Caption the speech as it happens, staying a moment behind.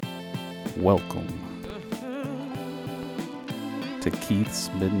Welcome to Keith's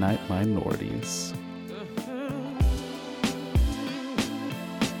Midnight Minorities.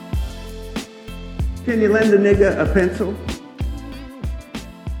 Can you lend a nigga a pencil?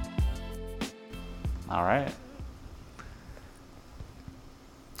 All right.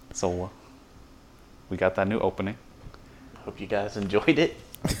 So we got that new opening. Hope you guys enjoyed it.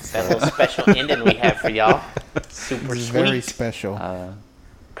 That little special ending we have for y'all. Super This is sweet. very special.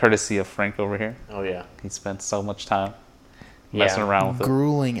 Courtesy of Frank over here. Oh yeah. He spent so much time messing around with it.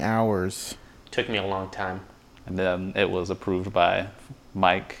 Grueling hours. Took me a long time. And then it was approved by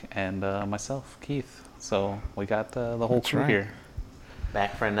Mike and myself, Keith. So we got the whole That's crew right. here.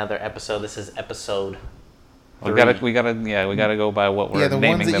 Back for another episode. This is episode 3. We gotta go by what we're Yeah, the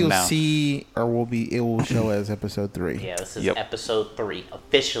naming ones that them you'll now. see it will show as episode 3. Yeah, this is Yep. episode 3.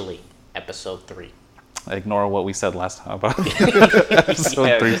 Officially episode 3. Ignore what we said last time about episode Yeah, just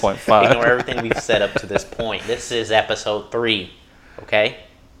 3.5. Ignore everything we've said up to this point. This is episode 3. Okay?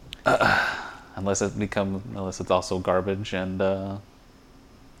 Unless it's also garbage, and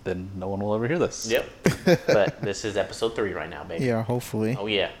then no one will ever hear this. Yep. But this is episode 3 right now, baby. Yeah, hopefully. Oh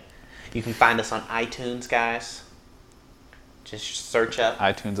yeah. You can find us on iTunes, guys. Just search up.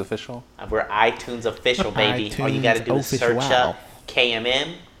 iTunes official. We're iTunes official, baby. All you got to do is iTunes search official. up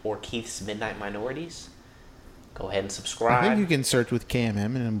KMM or Keith's Midnight Minorities. Go ahead and I subscribe. think you can search with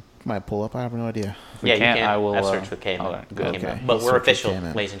KMM and it might pull up. I have no idea. If we yeah, can't, you can. I will. I've searched with KMM. all right, good. KMM. Okay. But You we're search with official,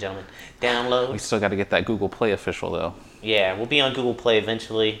 KMM. ladies and gentlemen. Download. We still got to get that Google Play official though. Yeah, we'll be on Google Play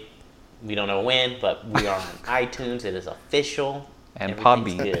eventually. We don't know when, but we are on iTunes. It is official. And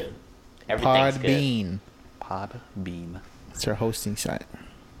Everything's Podbean. good. Everything's good. Podbean. Podbean. It's our hosting site.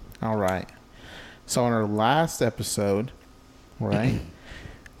 All right. So on our last episode, right,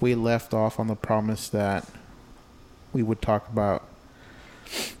 we left off on the promise that we would talk about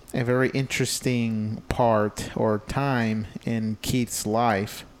a very interesting part or time in Keith's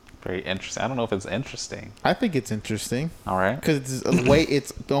life. Very interesting. I don't know if it's interesting. I think it's interesting All right. because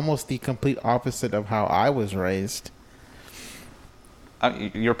it's almost the complete opposite of how I was raised.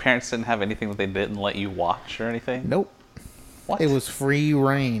 Your parents didn't have anything that they didn't let you watch or anything? Nope. What? It was free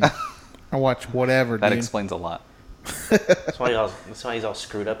reign. I watch whatever, That dude. explains a lot. That's why he's all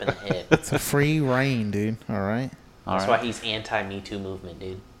screwed up in the head. It's a free reign, dude. All right. All That's right. why he's anti-Me Too movement,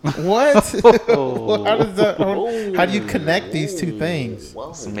 dude. What? Oh. How does that? How do you connect these two things?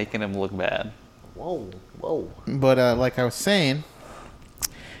 Whoa, It's making him look bad. whoa. But like I was saying,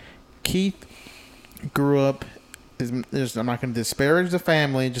 Keith grew up. I'm not going to disparage the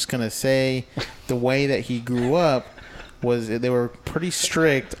family. Just going to say the way that he grew up was they were pretty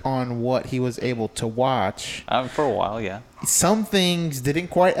strict on what he was able to watch. For a while, yeah. Some things didn't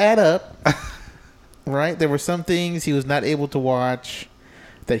quite add up. Right? There were some things he was not able to watch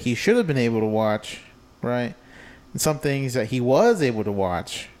that he should have been able to watch, right? And some things that he was able to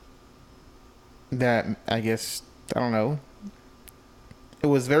watch that I guess, I don't know. It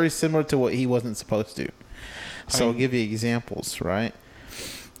was very similar to what he wasn't supposed to. So I'll give you examples, right?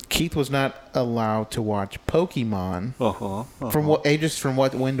 Keith was not allowed to watch Pokemon. From what ages? From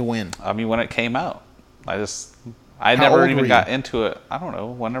when to when? I mean, when it came out, I How never old even were got you? into it. I don't know.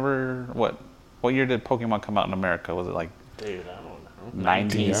 What year did Pokemon come out in America? Was it like Dude, I don't know.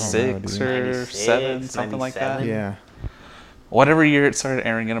 96 dude. or 96, 7, something like that? 97. Yeah. Whatever year it started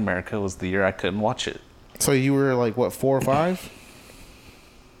airing in America was the year I couldn't watch it. So you were like what, 4 or 5?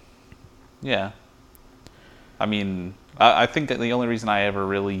 Yeah. I mean, I think that the only reason I ever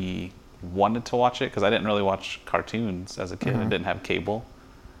really wanted to watch it, because I didn't really watch cartoons as a kid. I didn't have cable.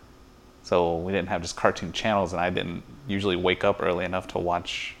 So we didn't have just cartoon channels, and I didn't usually wake up early enough to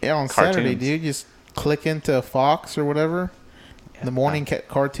watch Yeah, on cartoons. Saturday, dude, just click into Fox or whatever. The morning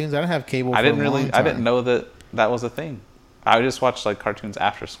cartoons. I didn't have cable. I for a didn't long really. time. I didn't know that was a thing. I would just watch like cartoons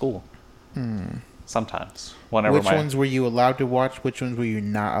after school. Sometimes, whenever Which ones were you allowed to watch? Which ones were you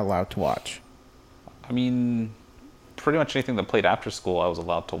not allowed to watch? I mean, pretty much anything that played after school, I was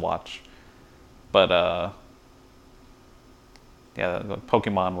allowed to watch. But yeah,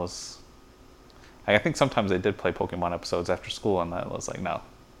 Pokemon was. I think sometimes they did play Pokemon episodes after school, and that was like, no,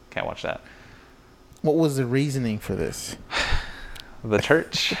 can't watch that. What was the reasoning for this? The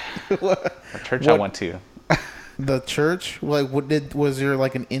church, the church I What- went to. The church? Like, was there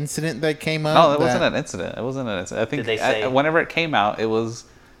like an incident that came up? No, it wasn't an incident. It wasn't an incident. I think Did they say- whenever it came out, it was.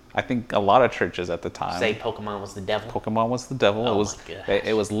 I think a lot of churches at the time. Say Pokemon was the devil. Pokemon was the devil. Oh it was. my gosh.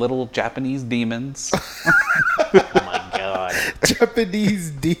 It was little Japanese demons. Oh my god.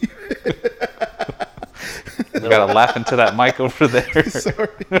 Japanese demon. You gotta laugh into that mic over there. Sorry,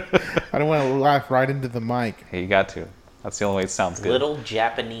 I don't want to laugh right into the mic. Hey, you got to. That's the only way it sounds good. Little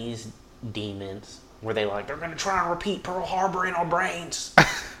Japanese demons? Were they like, they're going to try and repeat Pearl Harbor in our brains?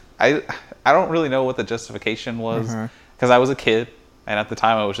 I don't really know what the justification was because I was a kid, and at the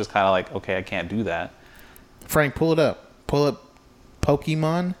time I was just kind of like, okay, I can't do that. Frank, pull it up. Pull up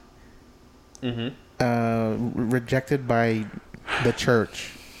Pokemon. Rejected by the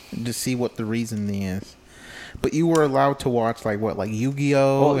church. To see what the reason is. But you were allowed to watch like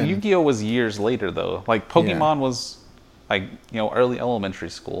Yu-Gi-Oh? Well, Yu-Gi-Oh was years later though. Like Pokemon was like, early elementary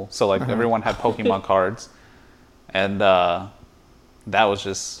school. So like everyone had Pokemon cards, and that was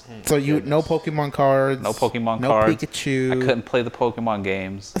just so no Pokemon cards, no Pokemon no cards. Pikachu. I couldn't play the Pokemon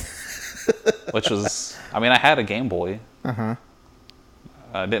games, which was, I mean, I had a Game Boy. I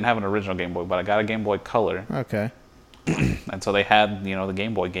didn't have an original Game Boy, but I got a Game Boy Color. Okay. And so they had, the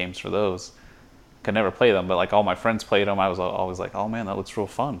Game Boy games for those. Could never play them, but like all my friends played them. I was always like, oh man, that looks real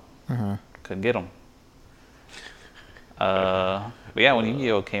fun. Couldn't get them. But yeah, when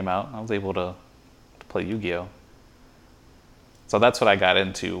Yu-Gi-Oh came out, I was able to play Yu-Gi-Oh. So that's what I got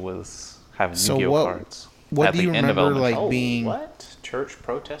into, was having Yu-Gi-Oh cards. What do you remember like being what? Church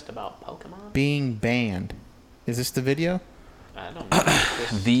protest about Pokemon? Being banned. Is this the video? I don't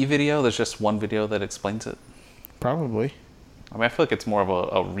know. The video? There's just one video that explains it. Probably. I mean, I feel like it's more of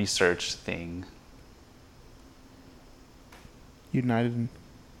a research thing. United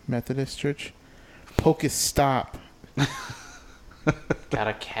Methodist Church. Pocus stop.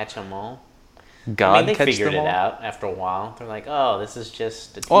 Gotta catch them all. God they catch figured them it all? out after a while. They're like, oh, this is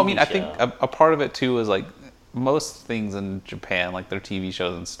just a TV Well, I mean, show. I think a part of it too is like most things in Japan, like their TV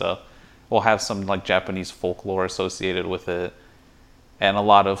shows and stuff, will have some like Japanese folklore associated with it, and a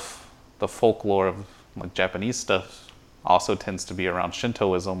lot of the folklore of like Japanese stuff also tends to be around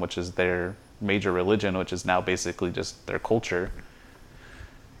Shintoism, which is their major religion, which is now basically just their culture.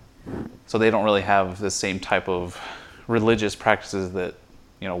 So they don't really have the same type of religious practices that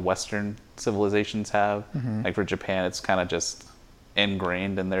Western civilizations have. Like for Japan, it's kind of just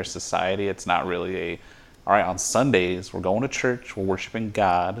ingrained in their society. It's not really all right, on Sundays we're going to church, we're worshiping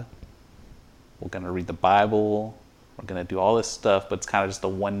God, we're gonna read the Bible, we're gonna do all this stuff, but it's kind of just a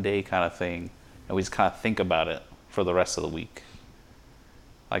one day kind of thing, and we just kind of think about it for the rest of the week.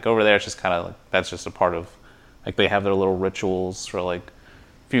 Like over there, it's just kind of like that's just a part of, like they have their little rituals for like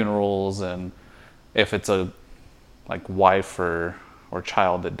funerals, and if it's a like wife or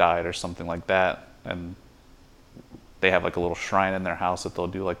child that died or something like that, and they have like a little shrine in their house that they'll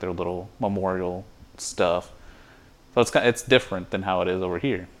do like their little memorial stuff. So it's different than how it is over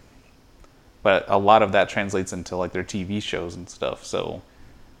here. But a lot of that translates into like their TV shows and stuff. So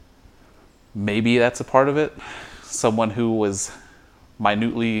maybe that's a part of it. Someone who was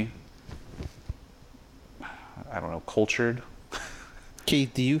minutely, I don't know, cultured.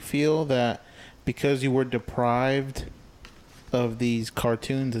 Keith, do you feel that because you were deprived of these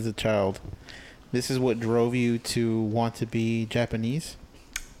cartoons as a child, this is what drove you to want to be Japanese?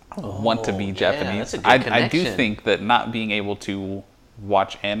 Want to be Japanese. That's a good I do connection. think that not being able to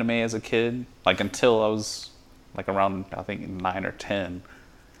watch anime as a kid, like until I was like around, I think 9 or 10,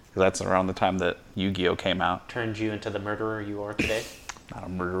 because that's around the time that Yu-Gi-Oh came out. Turned you into the murderer you are today. Not a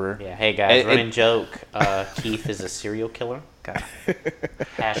murderer. Yeah. Hey guys, It- running joke. Keith is a serial killer. God,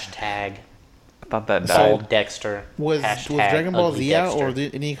 Hashtag I thought that Old died. Dexter. Was Hashtag Dragon Ball Ugly Z out, Dexter.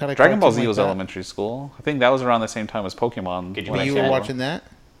 or any kind of Dragon Ball cartoon Z like was that? elementary school. I think that was around the same time as Pokemon. Could you when make it You came were that? out. watching that?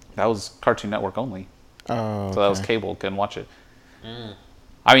 That was Cartoon Network only. Oh, So that was cable. Couldn't watch it.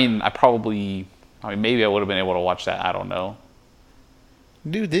 I mean, maybe I would have been able to watch that. I don't know.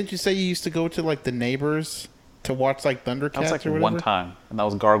 dude. Didn't you say you used to go to like the neighbors to watch like Thundercats That was like or whatever? one time, and that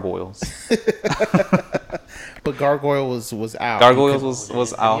was Gargoyles. But Gargoyle was out. Gargoyles You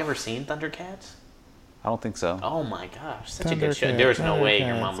was Have out. you ever seen Thundercats? I don't think so. Oh my gosh, such could- a good show. There was no way your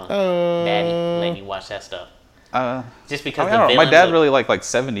Thundercats. mama, Oh. daddy, letting you watch that stuff. Just I because mean, the I don't know. villain My dad looked- really liked like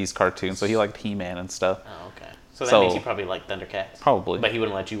 70s cartoons, so he liked He-Man and stuff. Oh, okay. So that So- means he probably liked Thundercats. Probably. But he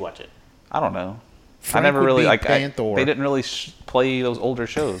wouldn't let you watch it. I don't know. Frank I never would really be like. Panther. They didn't really play those older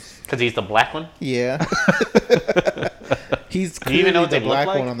shows. Because he's the black one? Yeah. He's Do you even clearly know what the they look black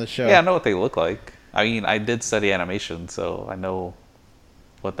like? one on the show. Yeah, I know what they look like. I mean, I did study animation, so I know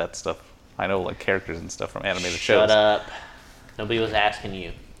what that stuff. I know like characters and stuff from animated shows. Shut up. Nobody was asking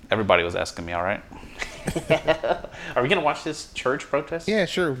you. Everybody was asking me. All right. Are we going to watch this church protest? Yeah,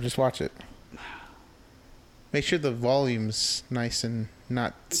 sure. Just watch it. Make sure the volume's nice and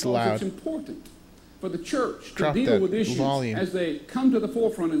not Because loud. it's important for the church Drop to that deal with issues volume. as they come to the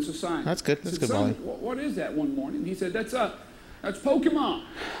forefront in society. That's good. I That's said, good "Son, volume." what is that?" One morning he said, "That's Pokemon."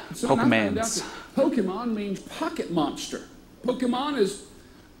 And son, I found out Pokemans. that Pokemon means pocket monster.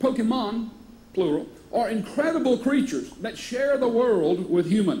 Pokemon, plural, are incredible creatures that share the world with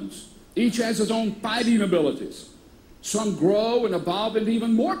humans. Each has its own fighting abilities. Some grow and evolve into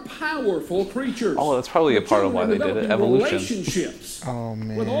even more powerful creatures. Oh, that's probably a part of why they did it. Evolution. Relationships Oh,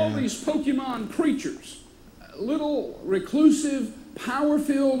 man. with all these Pokemon creatures. Little, reclusive,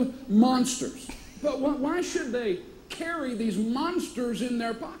 power-filled monsters. But why should they carry these monsters in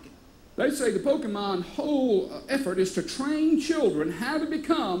their pocket? They say the Pokemon whole effort is to train children how to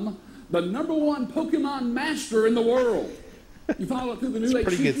become the #1 Pokemon master in the world. You follow it through the new age.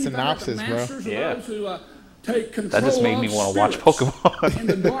 pretty good synopsis, bro. Masters are Yeah. those who take control That just made me of want to watch spirits Pokemon. in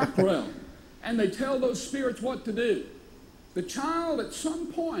the dark realm, and they tell those spirits what to do. The child at some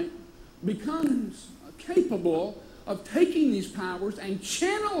point becomes capable of taking these powers and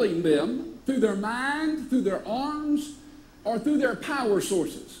channeling them through their mind, through their arms, or through their power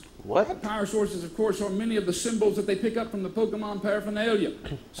sources. What? Power sources, of course, are many of the symbols that they pick up from the Pokemon paraphernalia.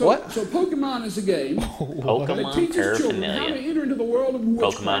 So, What? So Pokemon is a game that Pokemon teaches children how to paraphernalia. enter into the world of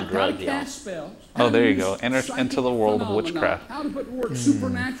witchcraft, Pokemon how drug, to y'all. cast spells. Oh, how to there you use go. Enter psychic into the world of phenomena, witchcraft. How to put to work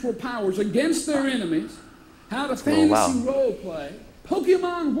supernatural powers against their enemies. How to Oh, fantasy wow. role play.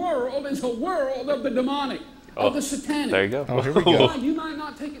 Pokemon world is a world of the demonic, of the satanic. There you go. Oh, here we go. Now, you might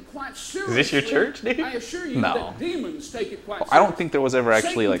not take it quite seriously. this your church, dude? I assure you No. that demons take it quite seriously. I don't think there was ever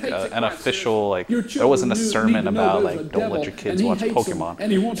actually Satan like takes it an quite official like. seriously. Your There wasn't a children sermon need to know about there's a like don't let devil, your and kids he watch hates them, Pokemon.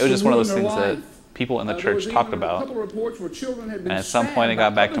 and he wants It was to just one of ruin those their things that life. people in the There church was even talked a about. couple of reports where children had been And at some stabbed point it got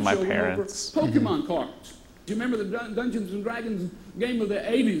by back to other my children over parents. Pokemon cards. Do you remember the Dungeons and Dragons game of the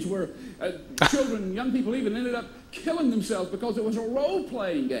 80s where children, young people even ended up killing themselves because it was a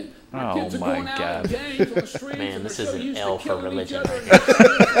role-playing game? Now, Oh, kids are my going out God. in gangs on the streets Man, and this they're is so an used L to for killing each religion other right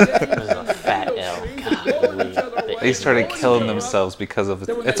and This is a fat L. God, They started blowing killing each other up. themselves because of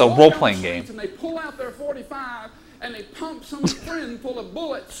Then when it's they a walk role down the playing streets game. And they pull out their 45 and they pump some friend full of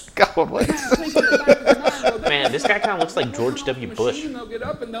bullets. God, what? Man, this guy kind of looks like George W. Bush. They'll get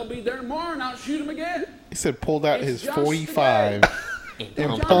up and they'll be there tomorrow and I'll shoot him again. He said pulled out his It's just 45 and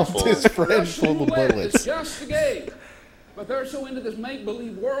And pumped his friend Russian full of roulette is bullets. just a game. But they're so into this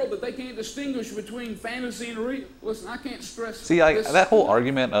make-believe world that they can't distinguish between fantasy and real. Listen, I can't stress See, like this that whole enough.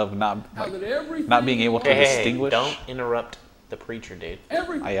 argument of not How like, that everything not being able to Hey, distinguish. don't interrupt the preacher, dude.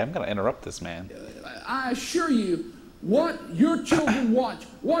 every I am gonna interrupt this man. I assure you, what your children watch,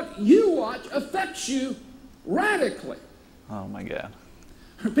 what you watch, affects you radically. Oh my God.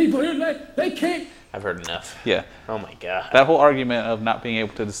 People here, they can't. I've heard enough. Yeah, Oh my god. that whole argument of not being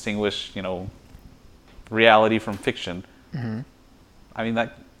able to distinguish, reality from fiction. I mean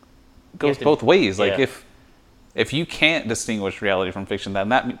that goes to- both ways. Like yeah. if you can't distinguish reality from fiction, then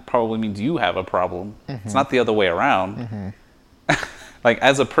that probably means you have a problem. It's not the other way around. Like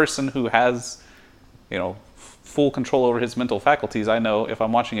as a person who has, full control over his mental faculties, I know if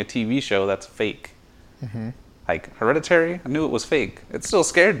I'm watching a TV show that's fake. Like Hereditary, I knew it was fake. It still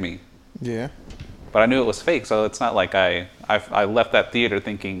scared me, Yeah. but I knew it was fake. So it's not like I left that theater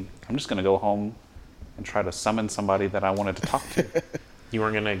thinking I'm just gonna go home and try to summon somebody that I wanted to talk to. You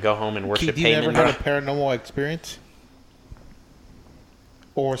weren't gonna go home and worship Keith, you ever Haman? had a paranormal experience?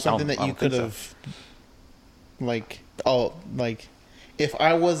 Or something I that you don't could think so. have, if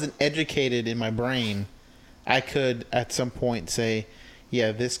I wasn't educated in my brain, I could at some point say,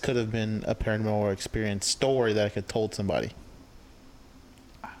 yeah, this could have been a paranormal experience story that I could have told somebody.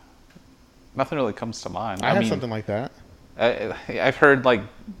 Nothing really comes to mind. I have mean, something like that. I've heard like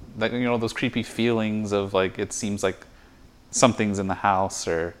those creepy feelings of like it seems like something's in the house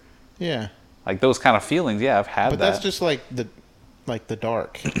or Yeah. like those kind of feelings. Yeah, I've had But that. that's just like the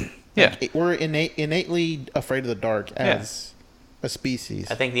dark. Yeah. We're innately afraid of the dark as a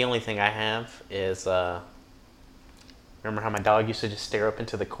species. I think the only thing I have is remember how my dog used to just stare up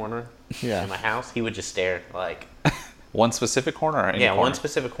into the corner Yeah. in my house? He would just stare like One specific corner or any yeah, corner? one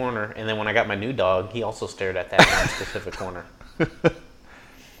specific corner. And then when I got my new dog, he also stared at that one specific corner.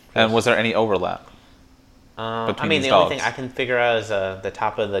 And was there any overlap? I Between mean, these the only dogs. thing I can figure out is the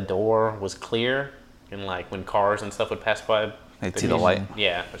top of the door was clear, and like when cars and stuff would pass by, They'd see the light.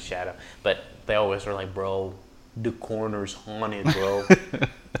 Yeah, a shadow. But they always were like, "Bro, the corner's haunted, bro."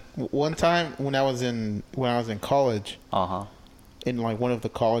 One time when I was in college, Uh-huh. in like one of the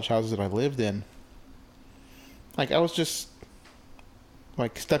college houses that I lived in, like I was just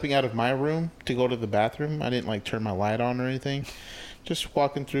like stepping out of my room to go to the bathroom. I didn't like turn my light on or anything. Just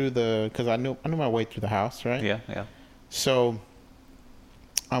walking through because I knew my way through the house, right? Yeah. So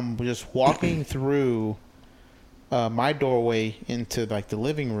I'm just walking through my doorway into like the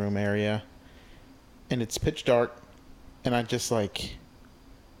living room area, and it's pitch dark, and I just like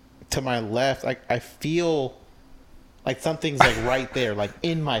to my left, I feel like something's like right there, like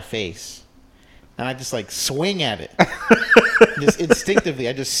in my face. and I just like swing at it. Just instinctively,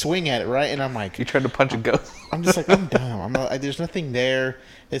 I just swing at it, right? And I'm like, You tried to punch a ghost. I'm just like, I'm dumb. I'm not. There's nothing there.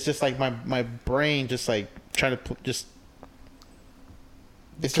 It's just like my brain just like trying to just.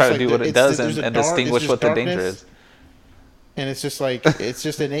 It's Try just to like do what it does there's and, a and dark- it's distinguish just what the darkness, danger is. And it's just like it's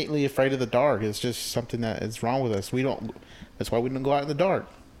just innately afraid of the dark. It's just something that is wrong with us. We don't. That's why we don't go out in the dark.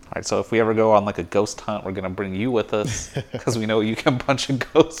 All right, so if we ever go on like a ghost hunt, we're gonna bring you with us because we know you can punch a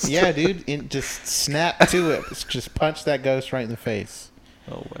ghost. Yeah, dude. Just snap to it. Just punch that ghost right in the face.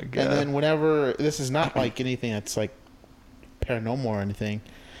 Oh my god. And then whenever this is not like anything that's like paranormal or anything,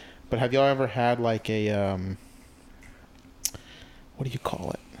 but have y'all ever had like a what do you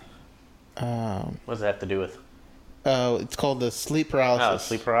call it? What does that have to do with? It's called the sleep Oh, paralysis.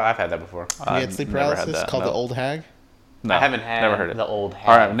 sleep paralysis. I've had that before. Have you had sleep I've never had paralysis? that, Called no. the old hag. No, I haven't had never heard it. the old Or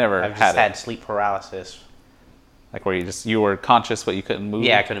I've hag. never I've just had had it. sleep paralysis. Like where you were conscious but you couldn't move.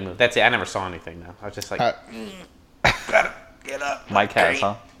 Yeah, I couldn't move. That's it. I never saw anything though. I was just like, Uh, get up. Mike has,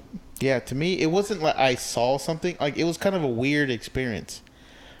 huh? Yeah, to me, it wasn't like I saw something. Like it was kind of a weird experience.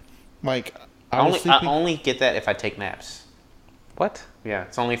 Like I was I sleeping. only get that if I take naps. What? Yeah,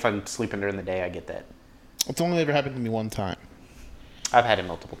 it's only if I'm sleeping during the day I get that. It's only ever happened to me one time, I've had it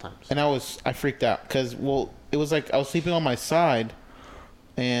multiple times. and I freaked out because it was like I was sleeping on my side,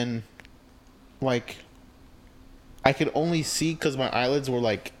 and like I could only see because my eyelids were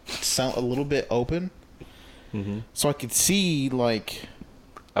like a little bit open, so I could see like.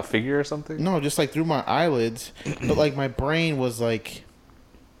 A figure or something? No, just like through my eyelids, but like my brain was like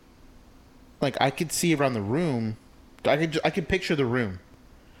I could see around the room. I could picture the room,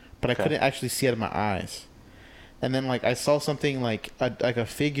 but I Okay. couldn't actually see out of my eyes. And then like I saw something like a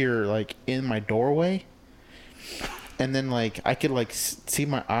figure like in my doorway, and then like I could like see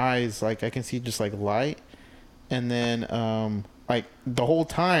my eyes, like I can see just like light, and then like the whole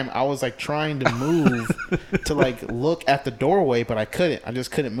time I was like trying to move to like look at the doorway, but I couldn't. I just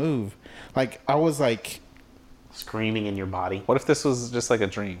couldn't move. Like I was like, Screaming in your body. What if this was just like a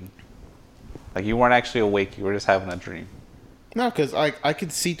dream? Like you weren't actually awake, you were just having a dream. no, because I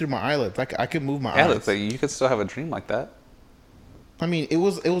could see through my eyelids. Like I could move my Yeah, eyes. it's like you could still have a dream like that. I mean, it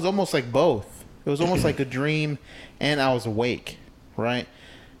was almost like both. It was almost like a dream, and I was awake, right?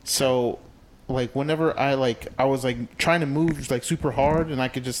 So, like whenever I was like trying to move like super hard, and I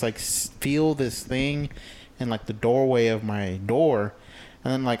could just like feel this thing in like the doorway of my door,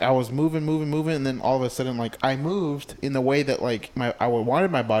 and then like I was moving, and then all of a sudden like I moved in the way that like I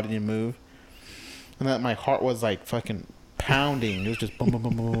wanted my body to move, and that my heart was like fucking pounding. It was just boom, boom,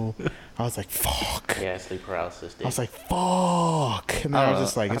 boom, boom. I was like, fuck. Yeah, sleep paralysis. Dude. I was like, fuck. And then I was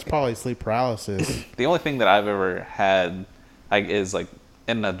just like, it's probably sleep paralysis. The only thing that I've ever had like is like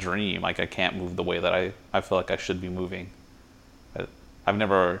in a dream, like I can't move the way that I feel like I should be moving. I've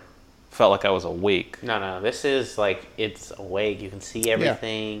never felt like I was awake. No. This is like it's awake. You can see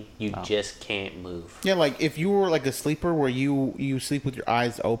everything. You just can't move. Yeah, like if you were like a sleeper where you sleep with your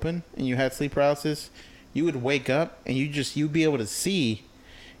eyes open and you had sleep paralysis, you would wake up and you'd be able to see,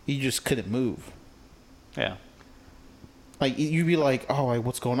 you just couldn't move. Yeah. Like you'd be like, oh, like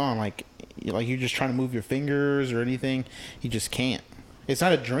what's going on? Like you're just trying to move your fingers or anything, you just can't. It's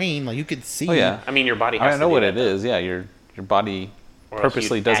not a dream. Like you could see. Oh yeah. I mean, your body I has know to what do it that, is. Yeah, your body Or else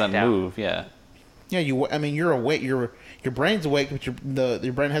purposely you'd doesn't act out. move. Yeah. Yeah, I mean, you're awake. Your brain's awake, but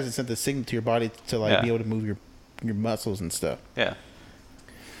your brain hasn't sent the signal to your body to like Yeah. be able to move your muscles and stuff. Yeah.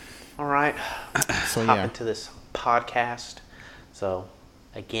 All right. So Hop yeah, into this podcast. So,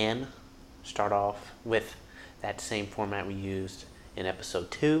 again, start off with that same format we used in episode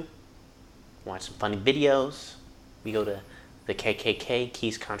 2. Watch some funny videos. We go to the KKK,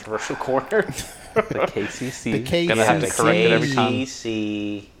 Keys Controversial Corner. The KCC. The Gonna have to KCC. correct it every time.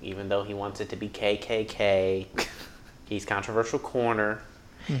 KCC, even though he wants it to be KKK. Keys Controversial Corner.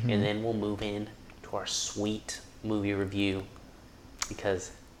 And then we'll move in to our sweet movie review.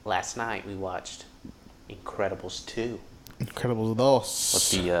 Because last night we watched Incredibles 2. Incredibles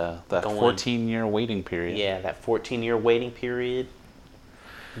 2. With the that Going- 14-year waiting period. Yeah, that 14-year waiting period.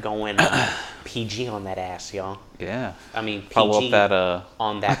 Going PG on that ass, y'all. Yeah. I mean, PG Follow up that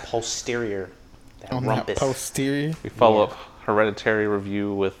on that posterior, that On rumpus. that posterior. we follow Yeah. up Hereditary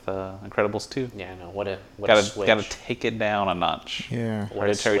review with Incredibles 2. Yeah, no, what a Gotta switch. take it down a notch. Yeah. What a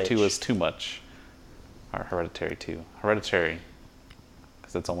Hereditary 2 switch. is too much. Or Hereditary 2. Hereditary.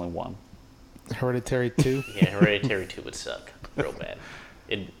 Because it's only one. Hereditary 2. Yeah, Hereditary 2 would suck real bad.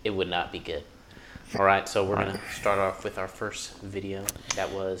 It would not be good. All right, so we're going to start off with our first video. That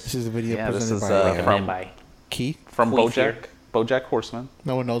This was is a video Yeah, this presented is, by recommended from- by Keith. From Queef here. BoJack Horseman.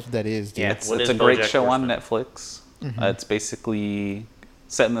 No one knows what that is, dude. Yeah. It's What a is great BoJack show on Horseman? Netflix. It's basically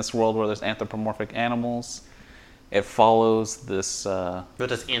set in this world where there's anthropomorphic animals. It follows this What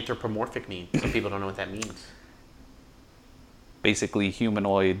does anthropomorphic mean? Some people don't know what that means. basically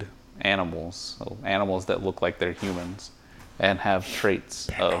humanoid animals, so animals that look like they're humans and have traits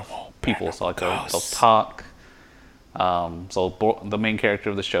of people. So like they'll talk. The main character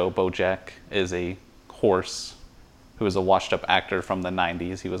of the show, Bojack, is a horse who is a washed-up actor from the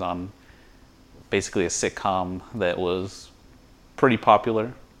 90s. He was on basically a sitcom that was pretty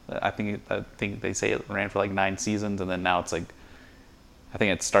popular. I think they say it ran for like 9 seasons, and then now it's like, I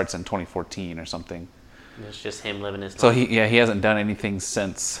think it starts in 2014 or something. And it's just him living his life. So he hasn't done anything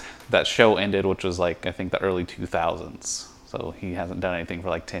since that show ended, which was like I think the early 2000s. So he hasn't done anything for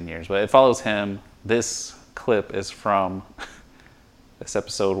like 10 years. But it follows him. This clip is from this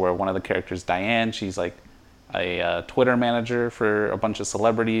episode where one of the characters, Diane, she's like a Twitter manager for a bunch of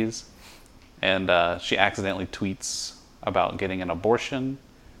celebrities, and she accidentally tweets about getting an abortion,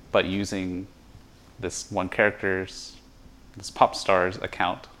 but using this one character's, this pop star's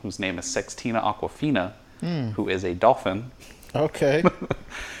account, whose name is Sextina Aquafina, who is a dolphin. Okay.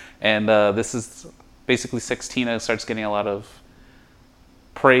 And this is basically Sextina starts getting a lot of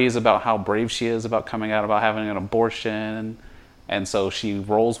praise about how brave she is about coming out about having an abortion. And so she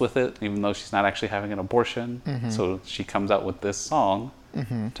rolls with it, even though she's not actually having an abortion. So she comes out with this song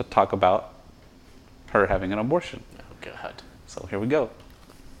to talk about her having an abortion. Oh, God. So here we go.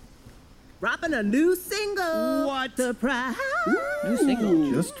 Dropping a new single. What the price? New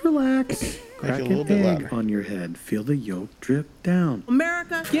single. Just relax. Crack it a little an bit egg louder. on your head. Feel the yolk drip down.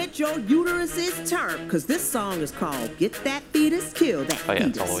 America, get your uteruses turned, because this song is called Get That Fetus, Kill That Oh yeah, Fetus.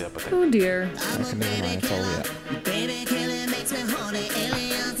 it's all the way up, I think. Oh dear. Okay, never mind. It's all the way up. Baby killing makes me horny.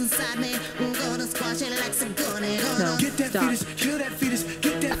 Aliens inside me. We're gonna squash it like Sigourney. No, stop. Kill that fetus.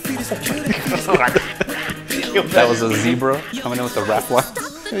 Get that fetus. Kill that fetus. That was a zebra coming in with the rap line.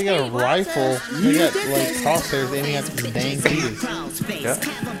 They got a rifle. They got like crosshairs aiming at the dang fetus. Yeah.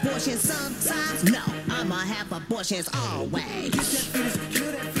 Have abortions sometimes. No, I'ma have abortions always. Get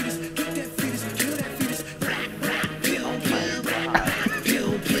that fetus. Kill that fetus. Get that fetus. Kill that fetus.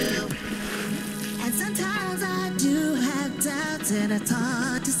 Pew, pew. And sometimes I do have doubts and it's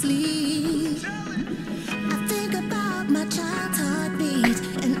hard to sleep. I think about my child's heartbeat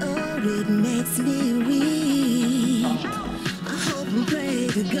and oh, it makes me weak. I hope and pray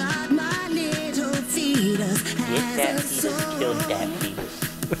to God my little fetus Get has that a fetus, kill soul. that fetus.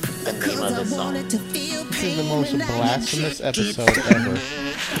 The name of the song. To feel This is the pain most when I blasphemous shake it. episode ever.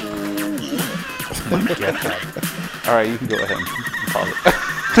 All right, you can go ahead and pause it.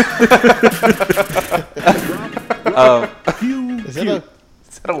 Is that a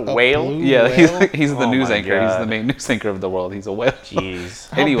Is that a whale? blue Yeah, whale? he's the Oh news my anchor. He's the God. main news anchor of the world. He's a whale. Jeez.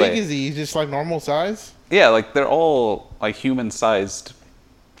 How Anyway. big is he? He's just like normal size? Yeah, like they're all like human-sized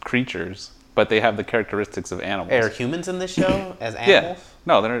creatures, but they have the characteristics of animals. Are humans in this show as Yeah. animals?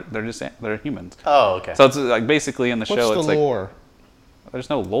 No, they're humans. Oh, okay. So it's like basically in the What's show, the it's like lore? there's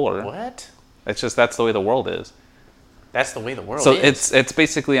no lore. What? It's just that's the way the world is. That's the way the world So is. it's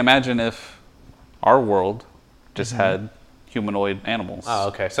basically imagine if our world just had humanoid animals. Oh,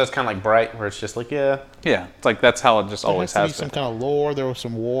 okay. So it's kind of like Bright, where it's just like, yeah. Yeah, it's like that's how it just There always has to be has some been. kind of lore. There was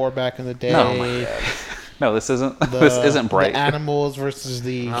some war back in the day. No, my No, this isn't. The- This isn't Bright. The animals versus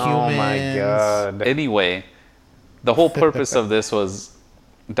the humans. Oh my god. Anyway, the whole purpose of this was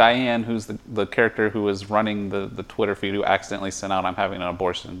Diane, who's the character who was running the Twitter feed, who accidentally sent out, "I'm having an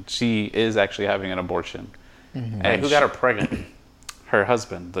abortion." She is actually having an abortion, Mm-hmm. Hey, who got her pregnant? her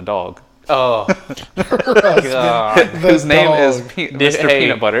husband, the dog, Oh, God. whose name is dog. Mr. Hey,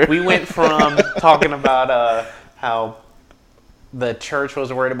 Peanut Butter. We went from talking about how the church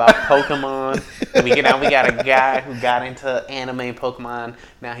was worried about Pokemon. And we got a guy who got into anime Pokemon.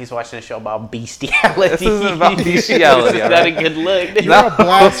 Now he's watching a show about bestiality. This isn't about bestiality, This is alright? not a good look. You're a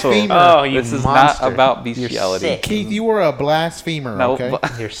blasphemer. Oh, you This is monster. not about You're bestiality. sick. Keith, you were a blasphemer, No, okay?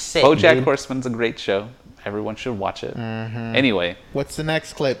 You're sick. BoJack dude. Horseman's a great show. Everyone should watch it. Mm-hmm. Anyway, What's the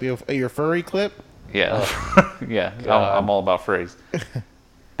next clip? Your furry clip? yeah, yeah. God. I'm all about furries.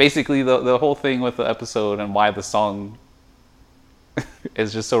 Basically, the whole thing with the episode and why the song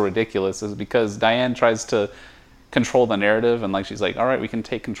is just so ridiculous is because Diane tries to control the narrative, and like she's like, all right, we can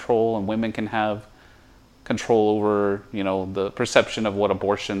take control, and women can have control over, you know, the perception of what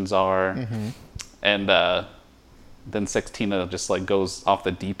abortions are, and then Sextina just like goes off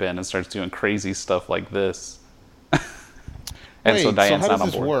the deep end and starts doing crazy stuff like this. And Wait, so Diane's how not does on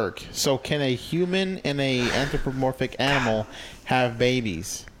this board. work? So can a human and a anthropomorphic animal have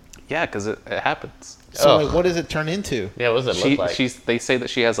babies? Yeah, because it happens. So Ugh. like, what does it turn into? Yeah, what does it look like? They say that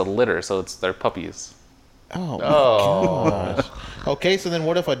she has a litter, so it's their puppies. Oh, my Oh. gosh. Okay, so then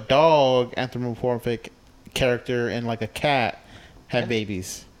what if a dog anthropomorphic character and like a cat had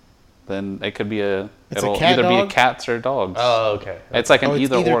babies? Then it could be It's a it'll cat either dog? be cats or dogs. Oh, okay. It's like an Oh, it's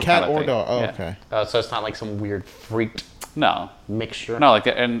either either or cat kind of or thing. dog. Oh, Yeah. okay. So it's not like some weird freaked No, mixture. no, like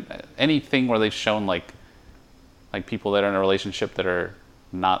and anything where they've shown like people that are in a relationship that are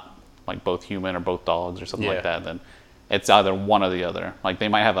not like both human or both dogs or something Yeah. like that, then it's either one or the other. Like they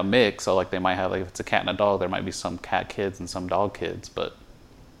might have a mix, so like they might have like if it's a cat and a dog, there might be some cat kids and some dog kids, but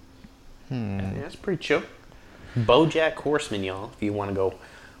Yeah, that's pretty chill. BoJack Horseman, y'all. If you want to go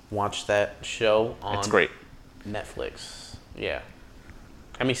watch that show on it's great. Netflix. Yeah.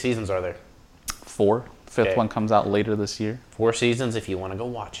 How many seasons are there? 4. Fifth Okay. one comes out later this year. 4 seasons if you want to go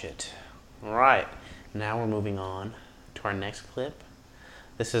watch it. All right. Now we're moving on to our next clip.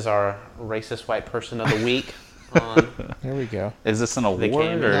 This is our racist white person of the week on There we go. Is this an award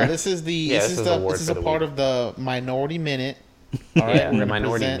Canada. or Now this is the Yeah, this is the award this is for a the part week. of the Minority Minute. All right, yeah, we're the gonna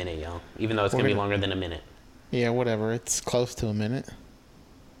Minority present- Minute, y'all. Even though it's we're going to be gonna- longer than a minute. Yeah, whatever. It's close to a minute.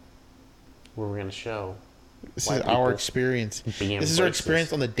 Where we're going to show. This White is our people experience. being This is our racist.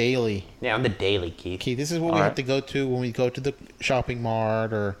 experience on the daily. Yeah, on the daily, Keith. Keith, this is what we All have right. to go to when we go to the shopping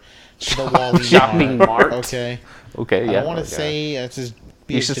mart or to the Wally Shopping mart. Okay. okay? I Yeah. don't want to say it's just.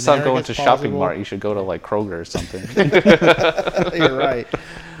 Be You as should stop generic going as to shopping possible. mart. You should go to like Kroger or something. You're right.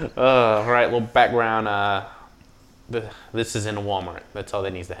 All right, little background. This is in a Walmart. That's all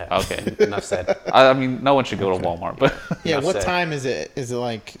that needs to happen. Okay. Enough said. I mean, no one should go to Walmart, but Yeah. Enough What said. time is it? Is it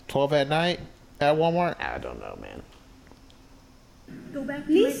like 12 at night at Walmart? I don't know, man. Go back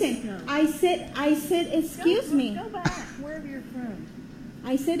to Listen, Mexico. I said, excuse me. Go back, wherever you're from.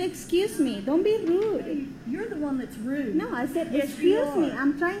 I said, excuse me. Don't be rude. You're the one that's rude. No, I said, Yes, you excuse me. are.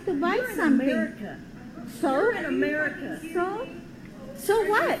 I'm trying to buy You're in something. America. So? You're in America. So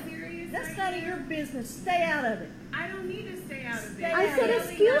what? That's none of your business. Stay out of it. I don't need to stay out of it. I said, It's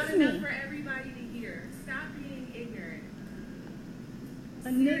excuse loud enough me. for everybody to hear. Stop being ignorant. A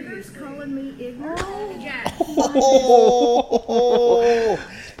nigger's calling me ignorant. Yes. Oh,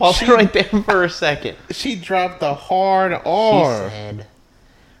 Pause it right there for a second. she dropped a hard She R. said,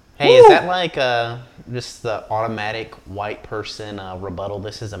 hey, is that like just the automatic white person rebuttal?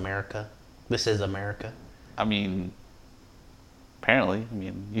 This is America. This is America. I mean, apparently,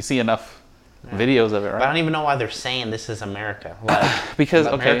 you see enough videos of it, But I don't right? even know why they're saying this is America. Like, Because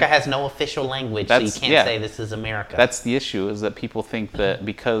America okay, has no official language, so you That's- can't yeah. say this is America. that's the issue is that people think that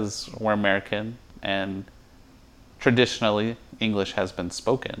because we're American and traditionally English has been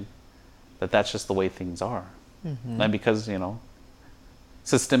spoken, that that's just the way things are, and because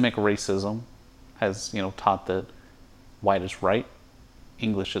systemic racism has taught that white is right,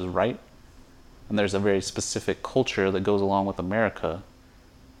 English is right, and there's a very specific culture that goes along with America.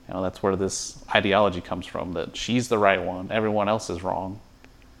 That's where this ideology comes from, that she's the right one, everyone else is wrong.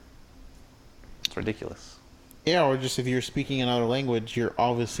 It's ridiculous. Yeah, or just if you're speaking another language, you're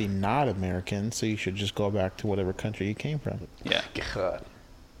obviously not American, so you should just go back to whatever country you came from. Yeah. God.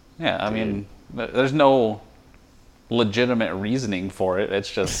 Yeah, I mean, there's no legitimate reasoning for it.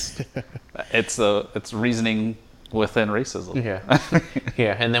 It's just, it's reasoning within racism. Yeah.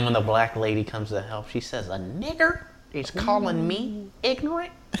 Yeah, and then when the black lady comes to help, she says, a nigger is calling me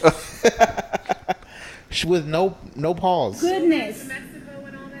ignorant? With no pause. Goodness. Mexico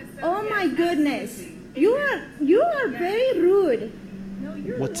and all that stuff. Oh my goodness. You are very rude.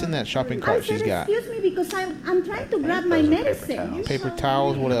 What's in that shopping I cart said, she's got? excuse me, because I'm trying to grab my Those are paper medicine. towels. Paper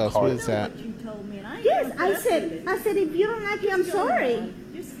towels. What else? What is that? You told me, and I ain't Yes, gonna I put up with it. said, if you don't like it, I'm Just go sorry. on.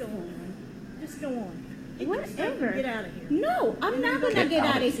 Just go on. Just go on. Get yourself- Whatever. Get out of here. No, I'm not gonna get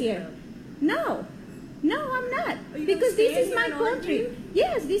out of here. No, I'm not. you Because gonna this stand is my here and country. argue?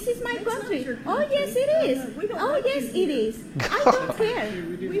 Yes, this is my That's not country. your Oh, country. yes, it is. We don't Oh, want yes, you it here. is. I don't care.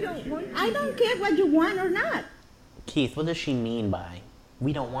 We don't want you I don't care what you want or not. Keith, what does she mean by,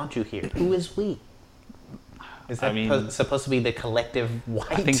 we don't want you here? Who is we? Is that supposed to be the collective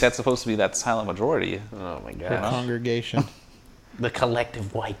white? I think that's supposed to be that silent majority. Oh my Her gosh. congregation. The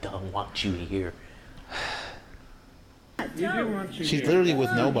collective white don't want you here. She's literally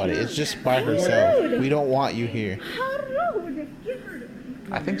with nobody. It's just by herself. We don't want you here. How rude.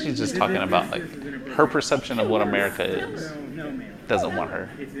 I think she's just talking about like her perception of what America is. Doesn't want her.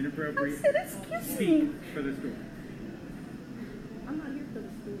 It's I inappropriate. said, excuse me. For the store. I'm not here for the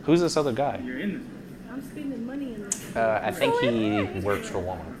school. Who's this other guy? You're in the store. I'm spending money in this. I think he works for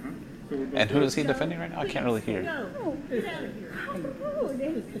Walmart. So we're both And who is he defending right now? I can't really hear. Go. Get out of here. How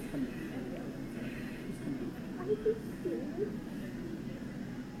rude.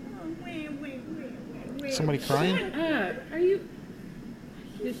 Somebody crying? Are you?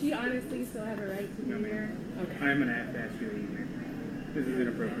 Does she honestly still have a right to be here? Okay. I'm gonna have to ask you to leave, man. This is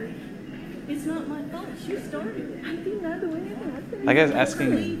inappropriate. It's not my fault. She started it. I didn't know the way it I guess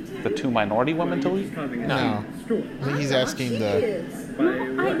asking the 2 minority women to leave? No. I think he's asking the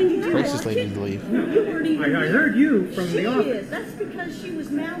I didn't know. racist lady to leave. You weren't even I heard you from she the office. is. That's because she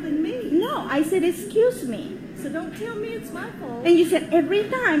was mouthing me. No, I said, excuse me. So don't tell me it's my fault. And you said, every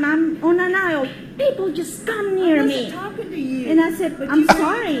time I'm on an aisle, people just come near me. I wasn't talking to you. And I said, I'm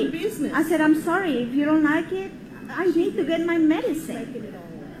sorry. I said, I'm sorry. If you don't like it, I need to get my medicine.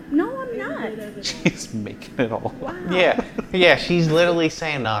 No, I'm not. She's making it all. Wow. Yeah, she's literally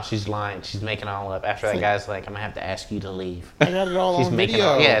saying, no, she's lying. She's making it all up. After that guy's like, I'm going to have to ask you to leave. I got it all She's on making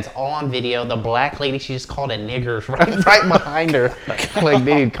video. Yeah, it's all on video. The black lady, she just called a nigger right behind her. Like,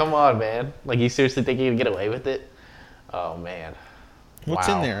 dude, come on, man. Like, you seriously think you can get away with it? Oh, man. What's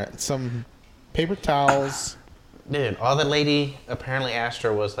Wow. in there? Some paper towels. Dude, all the lady apparently asked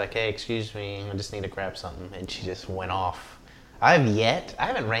her was like, hey, excuse me, I just need to grab something. And she just went off. I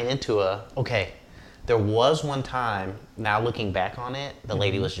haven't ran into okay, there was one time, now looking back on it, the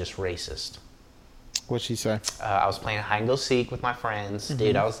lady was just racist. What'd she say? I was playing hide and go seek with my friends.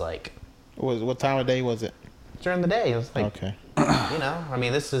 Dude, I was like... What time of day was it? During the day. It was like, okay. You know, I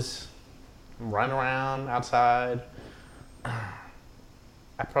mean, this is running around outside.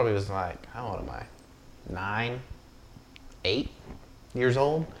 I probably was like, how old am I? 9, 8 years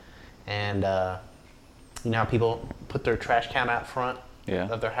old. And, you know how people put their trash can out front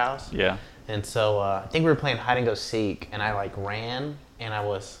of their house? Yeah. And so I think we were playing hide and go seek, and I like ran, and I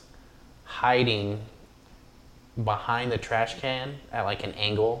was hiding behind the trash can at like an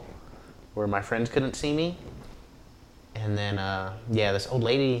angle where my friends couldn't see me. And then, this old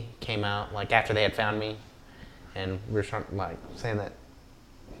lady came out like after they had found me, and we were saying that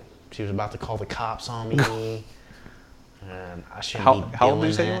she was about to call the cops on me, and I shouldn't be How old did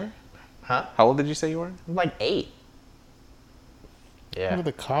you doing say you that. were? Huh? How old did you say you were? Like 8. Yeah. What are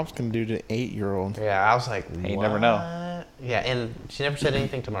the cops gonna do to an 8-year-old? Yeah, I was like, You never know. "What?" Yeah, and she never said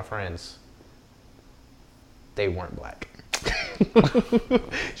anything to my friends. They weren't black.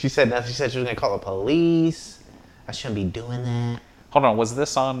 She said nothing. She said she was gonna call the police. I shouldn't be doing that. Hold on, was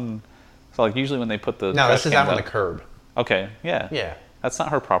this on? So like usually when they put the No, trash this is cans out on the up- curb. Okay, yeah. Yeah. That's not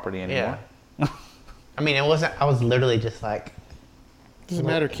her property anymore. Yeah. I mean, it wasn't. I was literally just like. Doesn't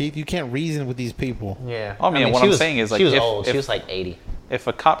matter, Keith. You can't reason with these people. Yeah. I mean, what she I'm was- saying is like she was if, old. if She was like 80. If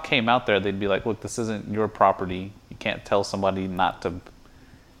a cop came out there, they'd be like, "Look, this isn't your property. You can't tell somebody not to,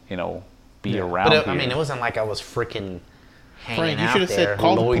 be around But here." I mean, it wasn't like I was freaking hanging Frank, you out should have there said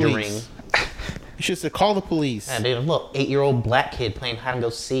call the loitering. police. You should have said call the police. Yeah, dude, a little 8-year-old black kid playing hide and go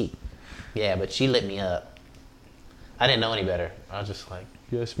seek. Yeah, but she lit me up. I didn't know any better. I was just like,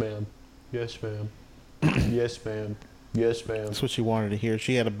 yes, ma'am. Yes, ma'am. Yes, ma'am. Yes, ma'am. That's what she wanted to hear.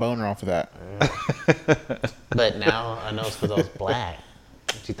 She had a boner off of that. But now I know it's because I was black.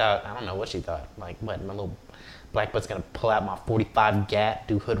 She thought, I don't know what she thought. Like, what, my little black butt's going to pull out my 45 Gap,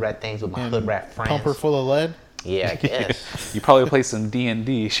 do hood rat things with my And hood rat friends. pump her full of lead. Yeah, I guess. You probably play some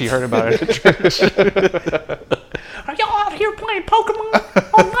D&D. She heard about it at church. Are y'all out here playing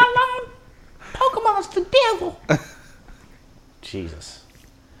Pokemon on my lawn? Pokemon's the devil. Jesus.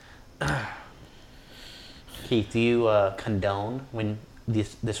 Keith, do you condone when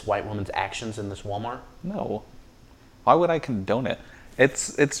this white woman's actions in this Walmart? No. Why would I condone it?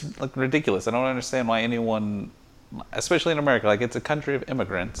 It's like ridiculous. I don't understand why anyone, especially in America, like it's a country of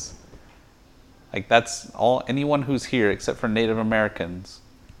immigrants. Like that's all anyone who's here except for Native Americans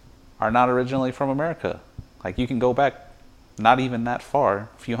are not originally from America. Like you can go back not even that far,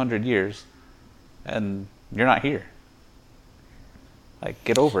 a few hundred years, and you're not here. Like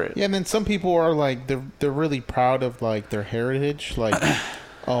get over it. Yeah, and then some people are like they're really proud of like their heritage, like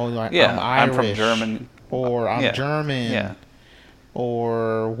like Yeah, I'm I'm Irish, from German. or I'm Yeah. German, Yeah.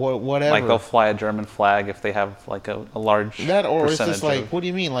 or whatever. Like they'll fly a German flag if they have like a large that, or it's percentage just like, of- what do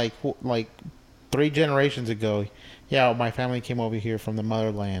you mean? Like 3 generations ago, yeah, my family came over here from the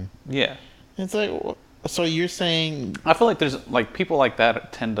motherland. Yeah. It's like, so you're saying? I feel like there's like people like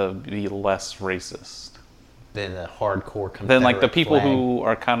that tend to be less racist Than the hardcore Confederate than like the people flag. who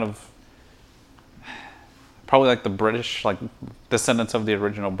are kind of probably like the British, like descendants of the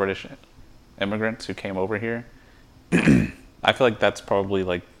original British immigrants who came over here. I feel like that's probably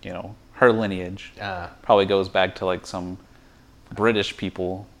like, her lineage probably goes back to like some British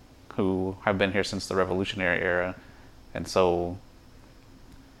people who have been here since the Revolutionary era. And so,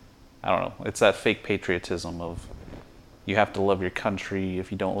 I don't know, it's that fake patriotism of you have to love your country.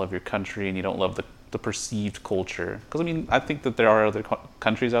 If you don't love your country and you don't love the perceived culture. Because, I mean, I think that there are other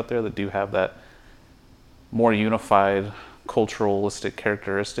countries out there that do have that more unified culturalistic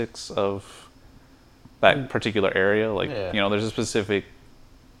characteristics of that particular area. Like, Yeah. there's a specific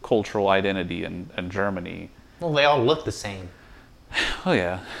cultural identity in Germany. Well, they all look the same. Oh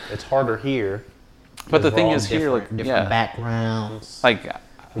yeah. It's harder here. But the because thing we're all is here, like, different yeah. backgrounds. Like,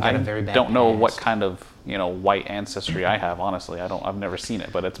 We got I a very bad don't know what past. kind of white ancestry I have. Honestly, I've never seen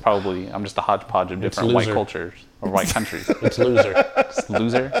it, but it's probably I'm just a hodgepodge of It's different white loser. cultures or white countries. It's loser. It's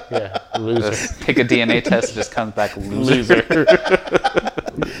loser. Yeah, loser. Just take a DNA test, it just comes back loser.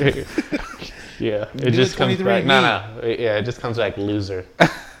 Yeah, Do it just the comes 23 back. and No, me. no. Yeah, it just comes back loser.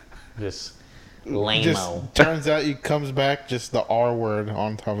 Just lame-o. Just turns out it comes back just the R word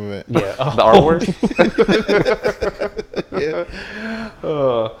on top of it. Yeah. The R word.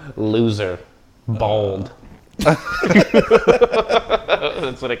 Loser. Bald. That's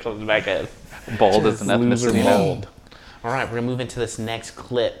what it comes back as. Bald is an Loser ethnicity now. bald. All right, we're going to move into this next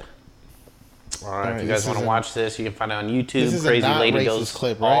clip. All right, if you guys want to watch this, you can find it on YouTube. This is a Crazy not Lady racist goes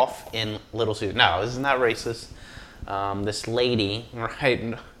clip, right? off in Little Caesars. No, this is not racist. This lady,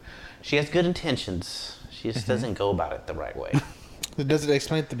 right, she has good intentions. She just doesn't go about it the right way. Does it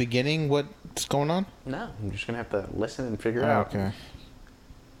explain at the beginning what's going on? No, I'm just going to have to listen and figure Oh, out. okay.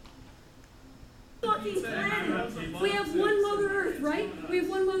 Fucking planet. We have one Mother Earth, right? We have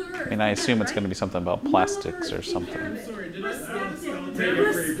one Mother Earth. And I assume it's going to be something about plastics or something. Respected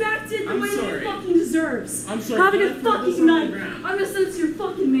the way it fucking deserves. Having a fucking night. I'm gonna send it to your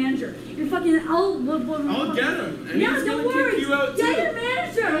fucking manager. Your fucking I'll get him. And Yeah, he's don't gonna worry. kick you out Get too. your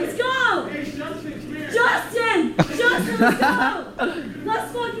manager. Let's go. Justin, let's go.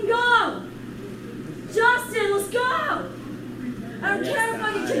 Let's fucking go. Justin, let's go. I don't care if I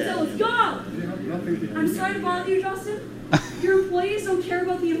get kicked out. Let's go. I'm sorry to bother you, Justin. Your employees don't care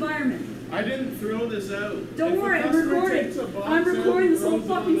about the environment. I didn't throw this out. Don't If a worry, I'm customer recording. takes a box I'm recording out, this whole throws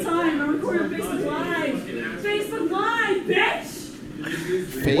it on fucking the time. deck, I'm recording it's Facebook fine. Live. Facebook Live, bitch.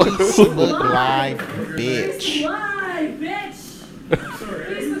 Facebook Live, bitch. Facebook Live, bitch.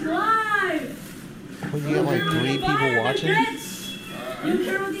 Facebook Live. Well, you got like 3 people watching? Bitch. You don't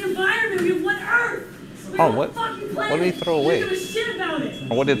care about the environment. We have one Earth. We Oh, have what- one fucking planet. what did he throw away? You give a shit about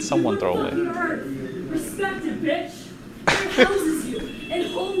it. Or what did someone throw away? Fucking Earth. Respect it, bitch. It houses you.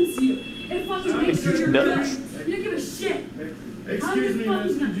 It holds you. It fucking makes sure you're good. You don't give a shit. Have a Excuse good me, fucking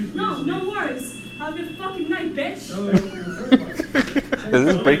miss, could you night. please No, no worries. Have a good fucking night, bitch. Is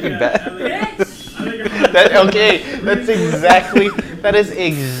this Breaking Bad? Bitch. That is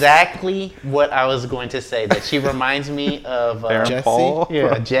exactly what I was going to say. That she reminds me of Aaron Jesse? Paul?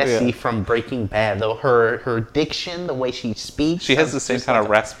 yeah, Jesse Yeah. from Breaking Bad. Though her diction, the way she speaks, She has the sounds same just kind like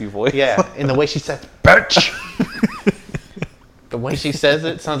of raspy voice. yeah, and the way she says "bitch," the way she says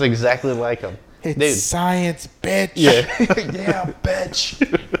it sounds exactly like him. It's Dude. science, bitch. Yeah, yeah, bitch.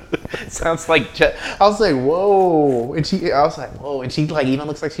 Sounds like I was like, whoa, and I was like, whoa, and she like even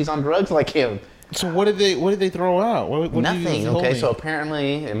looks like she's on drugs like him. So what did they throw out? What Nothing. did he Okay, holding? so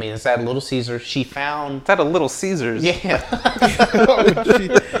apparently, I mean, it's at Little Caesar. She found. It's at a Little Caesars. Yeah,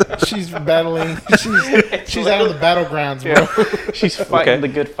 she's battling. She's out on the battlegrounds, bro. she's fighting Okay. the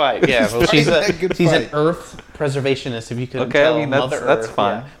good fight. Yeah, well, she's fighting the good she's an fight. Earth preservationist, if you could Okay, I tell. mean, that's- Mother that's Earth,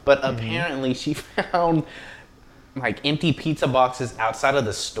 fine. yeah. But apparently, she found like empty pizza boxes outside of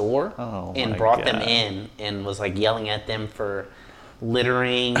the store Oh, and my brought them God. in and was like yelling at them for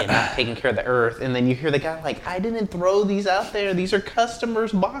littering and not taking care of the earth. And then you hear the guy like, I didn't throw these out there. These are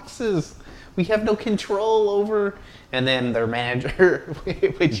customers' boxes. We have no control over. And then their manager,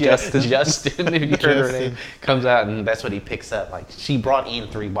 which Justin. Justin, if you heard her Justin. name, comes out and that's what he picks up. Like she brought in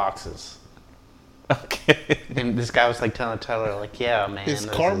 3 boxes. Okay. And this guy was like telling Tyler, like, yeah, man. Is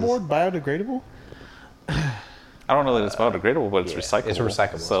this cardboard biodegradable? I don't know that it's biodegradable, but it's yeah, recyclable. It's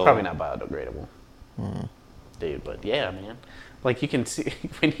recyclable. So It's probably not biodegradable. Dude, but yeah, man. Like you can see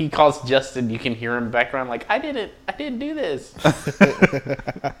when he calls Justin, you can hear him in the background like, I didn't do this. I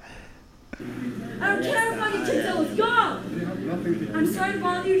don't care if I get kicked out. Let's go. I'm sorry to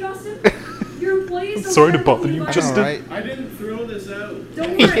bother you, Justin. Your employees don't sorry care to about bother the you, environment. All right. I didn't throw this out.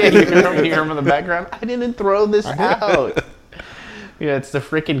 Don't Yeah, worry. you hear him in the background. I didn't throw this out. Yeah, it's the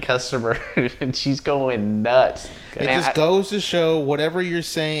freaking customer, and she's going nuts. It Man, just goes to show whatever you're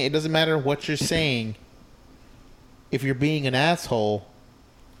saying. It doesn't matter what you're saying. If you're being an asshole,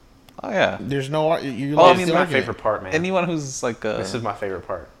 Oh yeah. there's no. You Well, I lost mean, the my argument. favorite part, man. Anyone who's like This is my favorite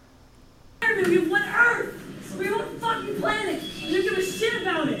part. We have one Earth. We have one fucking planet. You don't give a shit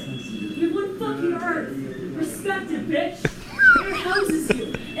about it. We have one fucking Earth. Respect it, bitch. It houses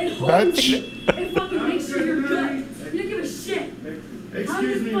you. It holds Bitch. you. It fucking makes sure you're good. You don't give a shit. Have a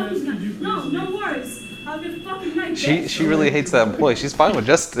Excuse good me, fucking miss, night. could you No, please no worries. Have a good fucking night, she bitch. she really hates that employee. She's fine with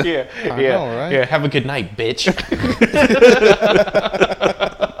Justin. Yeah, I know, right? Yeah, have a good night, bitch.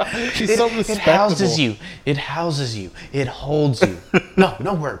 She's so It respectable. houses you. It houses you. It holds you.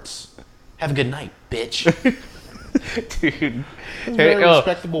 No words. Have a good night, bitch. Dude. a very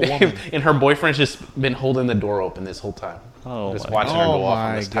respectable woman. And her boyfriend's just been holding the door open this whole time. Oh just my watching her Oh go off on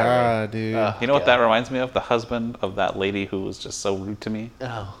my this tirade. god, dude. You know what that reminds me of? The husband of that lady who was just so rude to me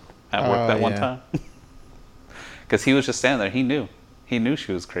Oh. at work Oh, that one yeah. time. Because he was just standing there. He knew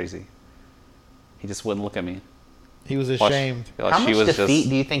she was crazy. He just wouldn't look at me. He was While ashamed. While How she much was defeat just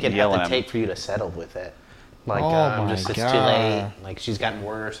do you think it'd have yelling to at me. take for you to settle with it? Like, Oh my just it's too God. late. Like, she's gotten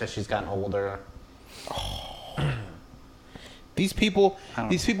worse as she's gotten older. These people,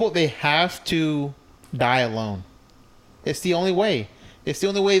 they have to die alone. It's the only way. It's the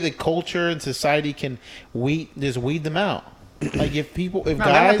only way the culture and society can weed them out. Like if No, guys, they don't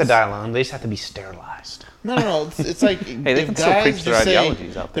have to die alone. They just have to be sterilized. No. It's like they if can still guys preach their just say,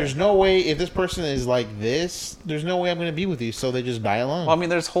 ideologies out there. there's no way if this person is like this, there's no way I'm going to be with you. So they just die alone. Well, I mean,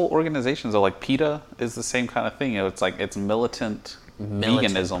 there's whole organizations. Though, like PETA is the same kind of thing. It's like it's militant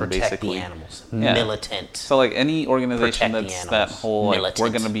veganism, protect basically. the animals. Yeah. Militant. So like any organization Protect the that's that animals. whole like Militant. we're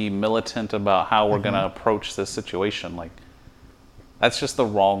going to be militant about how we're going to approach this situation, like that's just the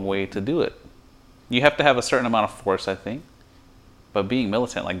wrong way to do it. You have to have a certain amount of force, I think. But being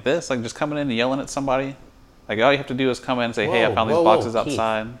militant like this, like just coming in and yelling at somebody, like all you have to do is come in and say, "Hey, I found these boxes Keith.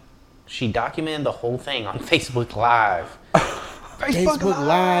 outside." She documented the whole thing on Facebook Live. Facebook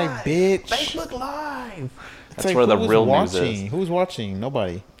Live, bitch. Facebook Live. It's That's where the who's real news watching? is. Who's watching?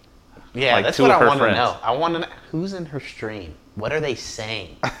 Nobody. Yeah, Like that's two what of I her want to friends. know. I want to know who's in her stream. What are they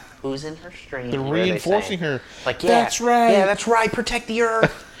saying? Who's in her stream? They're What are they reinforcing saying? her. Like, yeah, That's right. Yeah, that's right. Protect the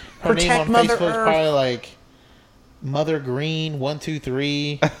earth. Her name Protect on Mother Facebook's Earth. probably like Mother Green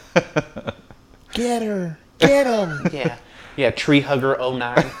 123. Get her, get him. Yeah, Tree Hugger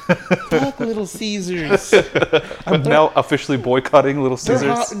 09. Fuck Little Caesars. I'm now officially boycotting Little Their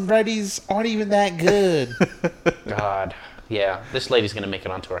Caesars. hot and ready's aren't even that good. God. Yeah, this lady's going to make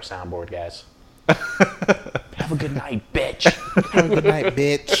it onto our soundboard, guys. Have a good night, bitch. Have a good night,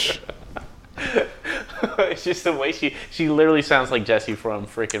 bitch. It's just the way she literally sounds like Jesse from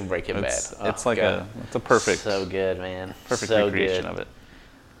freaking Breaking Bad. It's like it's a perfect, so good, man. perfect so recreation good. of it.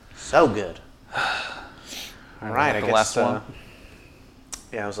 So good. All right, I the guess last one.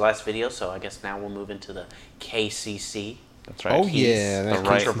 Yeah, it was the last video, so I guess now we'll move into the KCC. That's right. Oh, yeah, the that's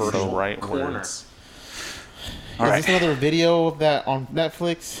right, controversial the right corner. words. Is this another video of that on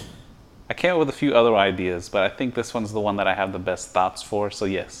Netflix? I came up with a few other ideas, but I think this one's the one that I have the best thoughts for. So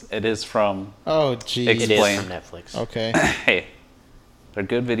yes, it is from. Oh, geez. It is Explain. from Netflix. Okay. Hey, they're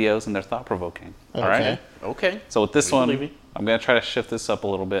good videos and they're thought provoking. All right. Okay. Okay. So with this We believe one, you. I'm gonna try to shift this up a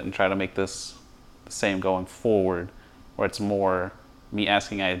little bit and try to make this the same going forward, where it's more me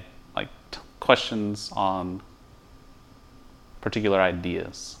asking questions on particular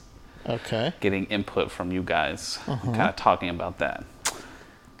ideas, Okay. getting input from you guys, kind of talking about that.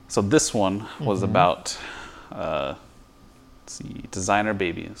 So this one was about, let's see, designer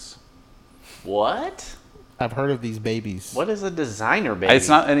babies. What? I've heard of these babies. What is a designer baby? It's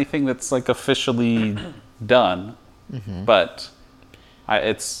not anything that's like officially done, but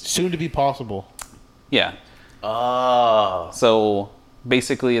it's Soon to be possible. yeah. Oh. So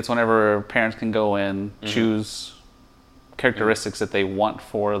basically, it's whenever parents can go in, choose characteristics that they want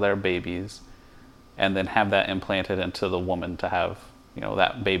for their babies, and then have that implanted into the woman to have,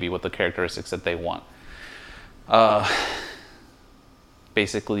 that baby with the characteristics that they want.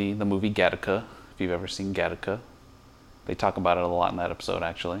 Basically, the movie Gattaca, if you've ever seen Gattaca, they talk about it a lot in that episode,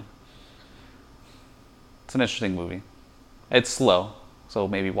 actually. It's an interesting movie. It's slow, so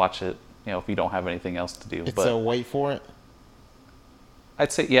maybe watch it, if you don't have anything else to do. It's but a wait for it.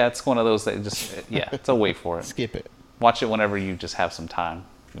 I'd say, yeah, it's one of those that just, it's a wait for it. Skip it. Watch it whenever you just have some time,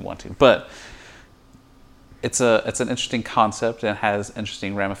 if you want to. But it's an interesting concept and has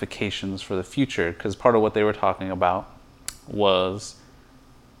interesting ramifications for the future, because part of what they were talking about was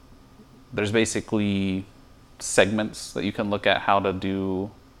there's basically segments that you can look at how to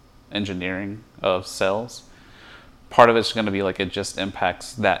do engineering of cells. Part of it's going to be like it just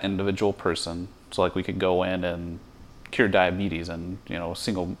impacts that individual person. So like we could go in and cure diabetes in a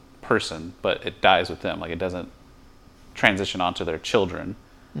single person, but it dies with them. Like it doesn't transition onto their children.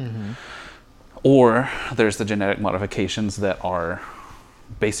 Or there's the genetic modifications that are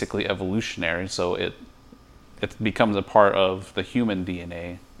basically evolutionary. So it becomes a part of the human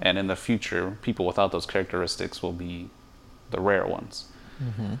DNA, and in the future, people without those characteristics will be the rare ones.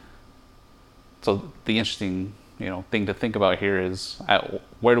 So the interesting thing to think about here is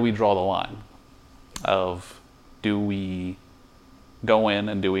where do we draw the line of, do we go in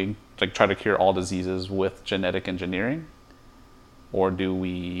and do we try to cure all diseases with genetic engineering, or do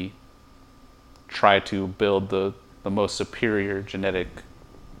we try to build the most superior genetic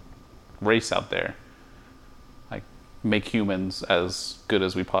race out there? Like, make humans as good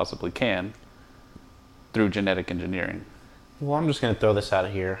as we possibly can through genetic engineering. Well, I'm just going to throw this out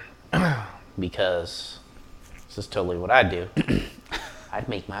of here because this is totally what I do. I'd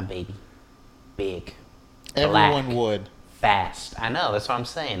make my baby big, Everyone black, would. fast. I know, that's what I'm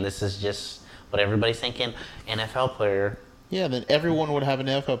saying. This is just what everybody's thinking. NFL player. Yeah, then everyone would have an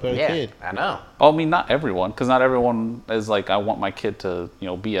NFL player Yeah, kid. I know. Well, I mean, not everyone, because not everyone is like, I want my kid to,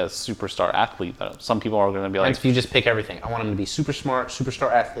 be a superstar athlete. Some people are going to be like, If you just pick everything, I want him to be super smart,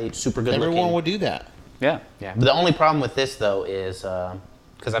 superstar athlete, super good Everyone looking. would do that. yeah, Yeah. But the only problem with this, though, is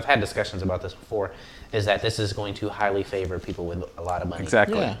because I've had discussions about this before, is that this is going to highly favor people with a lot of money.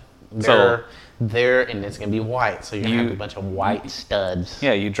 exactly. Yeah. They're and it's going to be white, so you're going to have a bunch of white studs.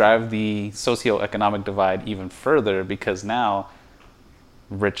 Yeah, you drive the socioeconomic divide even further because now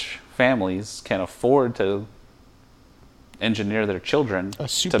rich families can afford to engineer their children A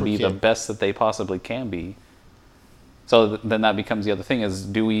super to be the kid. best that they possibly can be. So then that becomes the other thing is,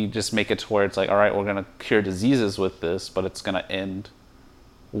 do we just make it to where it's like, all right, we're going to cure diseases with this, but it's going to end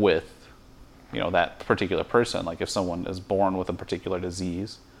with, that particular person. Like if someone is born with a particular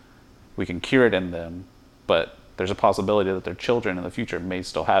disease, we can cure it in them, but there's a possibility that their children in the future may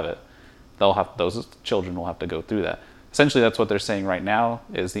still have it. Those children will have to go through that. Essentially, that's what they're saying right now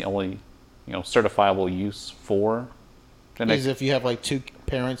is the only, certifiable use for genetic. Is if you have like two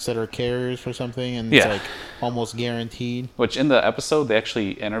parents that are carriers for something, and it's like almost guaranteed. Which in the episode they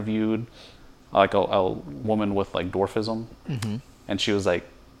actually interviewed like a woman with like dwarfism, and she was like,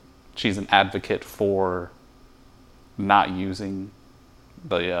 she's an advocate for not using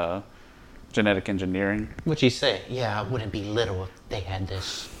the genetic engineering. What'd she say? Yeah, I wouldn't be little if they had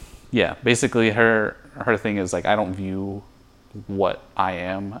this. Yeah, basically her thing is like, I don't view what I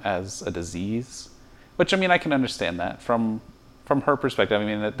am as a disease, which I mean I can understand that from her perspective. I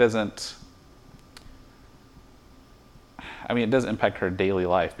mean it does impact her daily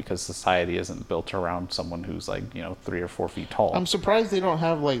life because society isn't built around someone who's like 3 or 4 feet tall. I'm surprised they don't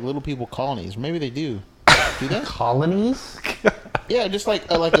have like little people colonies. Maybe they do. Do they? Colonies? Yeah, just like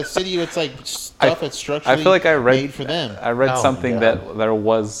a city that's like stuff that's structurally I feel like I read made for them. I read Oh, something my that God. there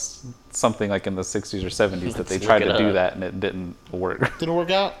was something like in the 60s or 70s that they Let's tried look to it do up. that and it didn't work. Didn't work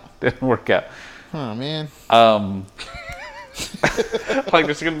out. Didn't work out. Oh man. Like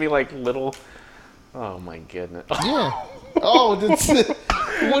there's gonna be like little. Oh my goodness. Yeah. Oh, that's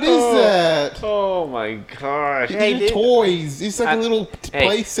what is that? Oh my gosh. They're toys. It's like a little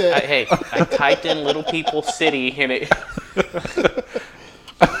play set. I typed in Little People City and it.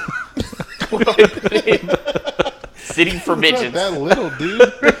 City for It's not midgets. that little,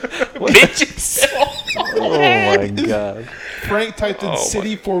 dude. Midgets. Oh my god. Frank typed in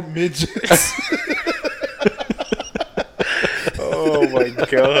city for midgets. Oh my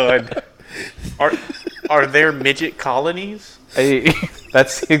god. Are there midget colonies? Hey,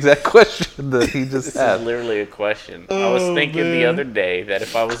 that's the exact question that he just This had. is literally a question. I was Oh, thinking the man. other day that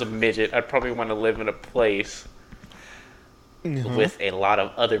if I was a midget, I'd probably want to live in a place with a lot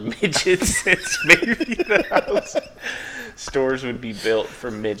of other midgets. Since maybe the house stores would be built for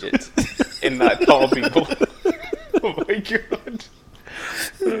midgets and not tall people. Oh my god.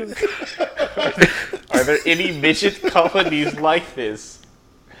 Are there any midget colonies like this?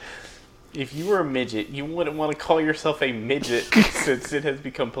 If you were a midget, you wouldn't want to call yourself a midget since it has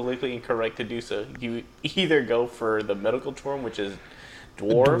become politically incorrect to do so. You either go for the medical term, which is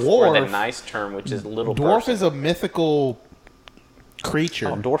dwarf, or the Dwarf? nice term, which is little Dwarf person. is a mythical creature.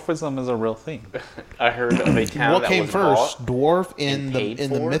 Oh, dwarfism is a real thing. I heard of a town What that came was first, bought. dwarf in and the paid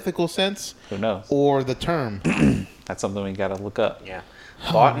in the for? mythical sense, Who knows? or the term? That's something we gotta look up. Yeah.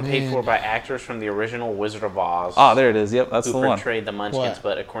 Bought and paid man. for by actors from the original Wizard of Oz. Oh, there it is. Yep, that's who the one. portrayed the Munchkins, What?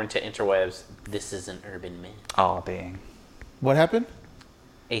 but according to interwebs, this is an urban myth. Oh, dang. What happened?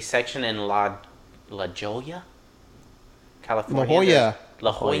 A section in La Jolla, California. La Jolla.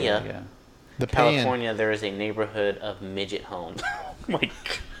 La Jolla. Yeah. The pan. California, there is a neighborhood of midget homes. Oh my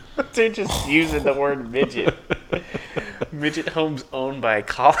god. They're just using the word midget. Midget homes owned by a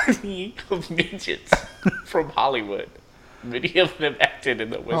colony of midgets from Hollywood. Many of them acted in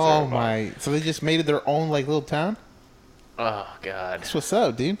the Wizard Oh of Oz. my! So they just made it their own like little town. Oh god. That's what's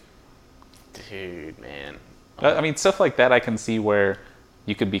up, dude. Dude, man. I mean, stuff like that I can see where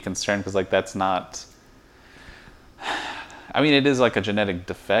you could be concerned because, like, that's not. I mean, it is like a genetic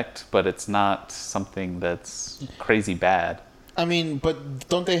defect, but it's not something that's crazy bad. I mean, but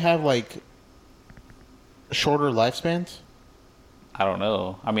don't they have like shorter lifespans? I don't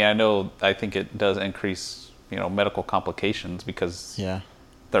know. I mean, I think it does increase medical complications because Yeah.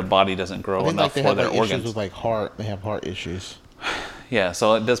 their body doesn't grow I think enough they for have their like issues organs. with like heart. They have heart issues. Yeah,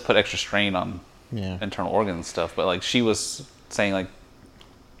 so it does put extra strain on Yeah. internal organs and stuff. But like she was saying, like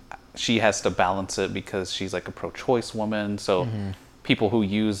she has to balance it because she's like a pro-choice woman. So people who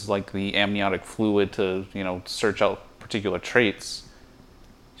use like the amniotic fluid to search out particular traits,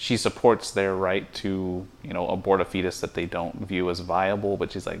 she supports their right to abort a fetus that they don't view as viable.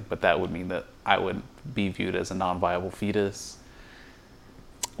 But she's like, but that would mean that I would be viewed as a non-viable fetus.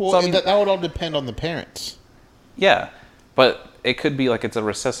 Well, So, I mean- that would all depend on the parents. Yeah, but it could be like it's a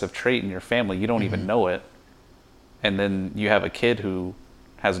recessive trait in your family. You don't even know it. And then you have a kid who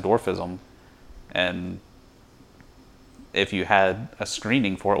has dwarfism. And if you had a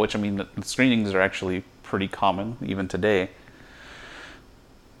screening for it, which I mean, the screenings are actually pretty common even today,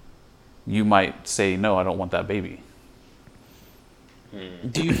 you might say, no, I don't want that baby.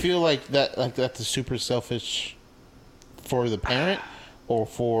 Do you feel like that's a super selfish for the parent or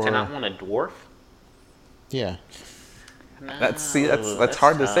for... To not want a dwarf? Yeah. That's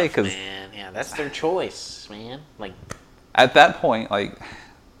hard to say, 'cause- man. Yeah, that's their choice, man. Like, At that point, like,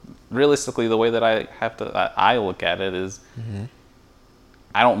 realistically, the way that I look at it is,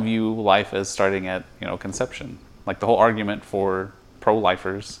 I don't view life as starting at conception. Like the whole argument for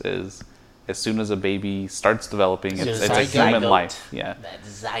pro-lifers is, as soon as a baby starts developing, it's a human zygote. life. Yeah. That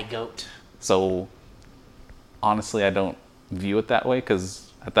zygote. So honestly, I don't view it that way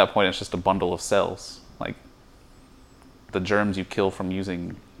because at that point, it's just a bundle of cells. Like the germs you kill from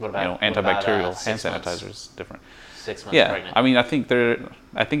using antibacterial hand 6 months? sanitizer is different. 6 months Yeah, pregnant. I mean, I think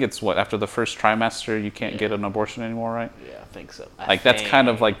it's what, after the first trimester you can't get an abortion anymore, right? Yeah, I think so. Like that's kind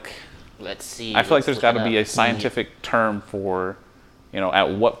of like, Let's see. I feel like there's let's got look to it be a up. scientific term for, at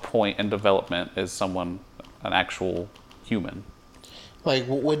what point in development is someone an actual human? Like,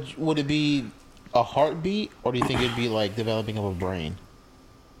 would it be a heartbeat, or do you think it'd be like developing of a brain?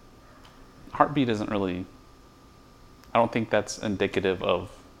 Heartbeat isn't really, I don't think that's indicative of,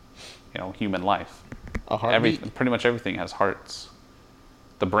 human life. A heartbeat? Pretty much everything has hearts.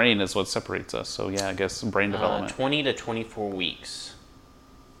 The brain is what separates us. So yeah, I guess brain development. 20 to 24 weeks.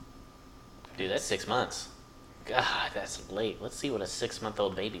 Dude, that's 6 months. God, that's late. Let's see what a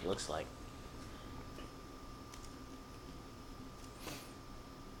 6-month-old baby looks like.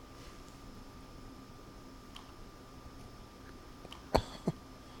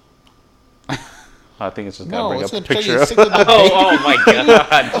 I think it's just No, gonna bring it's up a gonna tell you picture of. 6 months. Oh my god.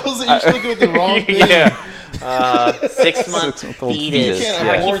 I was like, you're looking at the wrong thing. Yeah. 6-month Six-month-old fetus. fetus.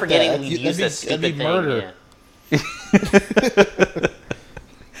 I keep abort forgetting that. we That'd use be- that stupid that'd be thing. murder. Yeah.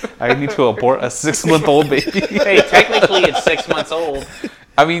 I need to abort a 6-month-old baby. Hey, technically it's 6 months old.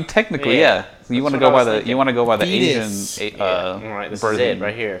 I mean, technically, yeah. Yeah. You want to That's what go I by was the thinking. you want to go by the Fetus. Asian All right, this birthing. is it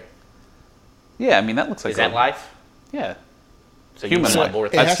right here. Yeah, I mean that looks like Is that life? Yeah. So Human you life. abort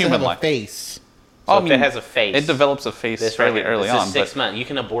It that. That's has to human have life. a face. So I if mean, it has a face, it develops a face this fairly right here, early this on. is 6 but months. You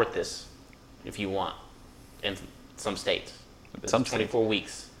can abort this if you want in some states. This Some is 24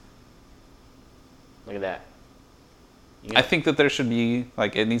 weeks. Look at that. You I think that there should be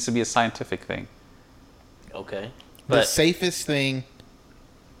it needs to be a scientific thing. Okay. The But safest thing.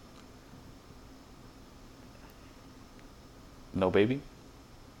 No baby.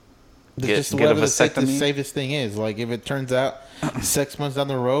 That's Get- just get a whatever the vasectomy? safest thing is. Like, if it turns out 6 months down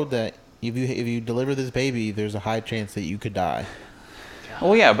the road that if you deliver this baby, there's a high chance that you could die.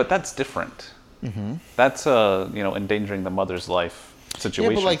 Well, yeah, but that's different. Mm-hmm. That's endangering the mother's life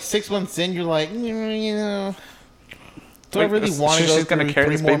situation. Yeah, but like 6 months in, you're like, you know, do I Like, really so want to go she's gonna through carry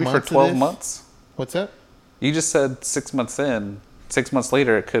 3 this more baby for months of 12 this? months? What's that? You just said 6 months in. 6 months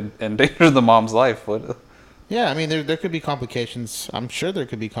later, it could endanger the mom's life. What? Yeah, I mean, there could be complications. I'm sure there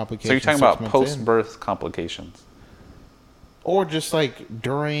could be complications. So you're talking 6 about months in. post-birth complications? Or just like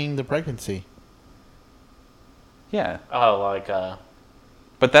during the pregnancy. Yeah,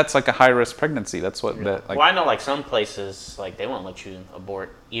 but that's like a high-risk pregnancy. That's what that like. well, I know like some places like they won't let you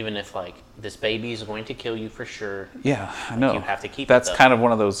abort even if like this baby is going to kill you for sure. Yeah, I know. You have to keep it, That's though. kind of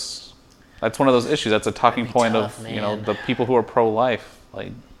one of those. That's one of those issues. That's a talking point tough, of man. the people who are pro-life.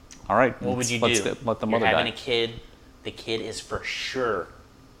 Like, all right, What would you let's do? let the You're mother having die. a kid. The kid is for sure,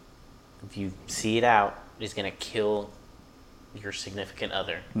 if you see it out, is gonna kill your significant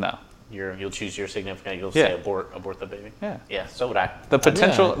other. No. You'll choose your significant. You'll Yeah. say abort the baby. Yeah. Yeah. So would I. The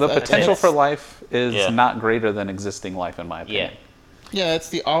potential that's- for life is Yeah. not greater than existing life, in my opinion. Yeah, it's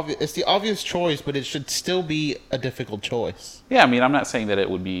the obvious choice, but it should still be a difficult choice. Yeah, I mean, I'm not saying that it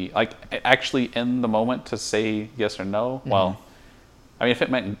would be like actually in the moment to say yes or no. Well, I mean, if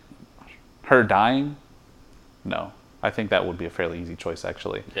it meant her dying, no. I think that would be a fairly easy choice,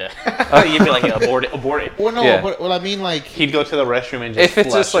 actually. Yeah. You'd be like, abort it. Well, no, Yeah. but what I mean, like, He'd go to the restroom and If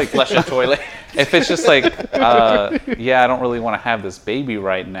it's just like flush a toilet. If it's just like, yeah, I don't really want to have this baby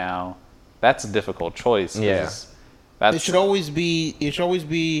right now, that's a difficult choice. 'cause Yeah. That's, it should always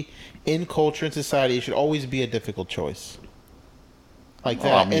be in culture and society. It should always be a difficult choice. Like that,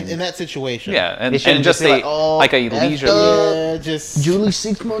 Well, I mean- in that situation. yeah, and, It shouldn't and just just be a, like, oh, like a that's leisurely. Yeah, just Julie's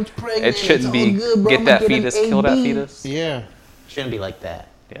 6 months pregnant. It shouldn't be get that fetus, kill that fetus. yeah. Shouldn't be like that.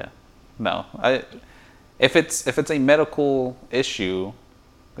 Yeah, no. If it's a medical issue,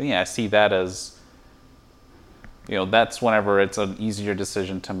 then yeah, I see that as, that's whenever it's an easier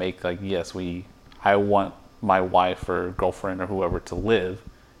decision to make. Like, yes, I want my wife or girlfriend or whoever to live,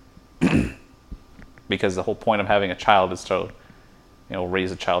 because the whole point of having a child is to,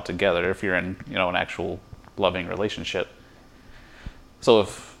 raise a child together. If you're in, an actual loving relationship. So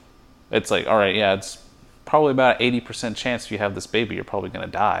if it's like, all right, yeah, it's probably about 80% chance if you have this baby, you're probably going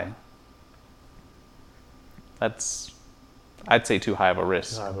to die. That's, I'd say, too high of a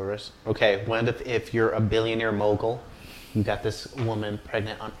risk. Okay, what if you're a billionaire mogul, you got this woman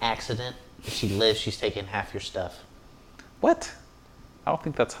pregnant on accident, if she lives, she's taking half your stuff. What? I don't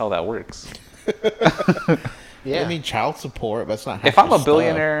think that's how that works. Yeah. I mean, child support, but it's not. If I'm a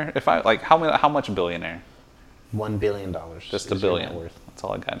billionaire, how much billionaire? $1 billion. Just a billion worth. That's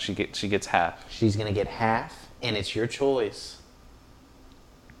all I got. She gets half. She's gonna get half, and it's your choice.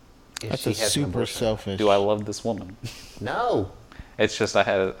 If That's she a has an super abortion. selfish. Do I love this woman? No. It's just I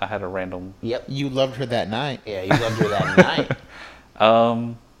had a random. Yep. You loved her that night. Yeah, you loved her that night.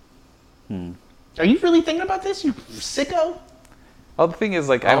 Are you really thinking about this, you sicko? Well, the thing is,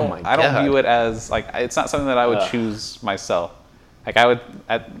 like, I Oh don't my God. view it as like it's not something that I would choose myself. Like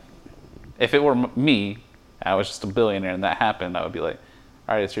if it were me, I was just a billionaire and that happened, I would be like,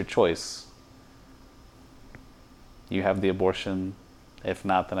 all right, it's your choice. You have the abortion. If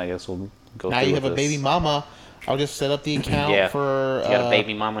not, then I guess we'll go. Now through you with have a this. baby mama. I'll just set up the account Yeah. for. You got a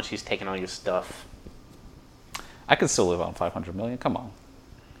baby mama, she's taking all your stuff. I could still live on $500 million. Come on.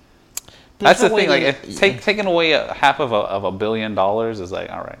 There's That's no the way thing. Like, that- taking away half of $1 billion is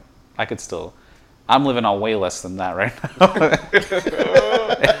like, all right, I could still. I'm living on way less than that right now,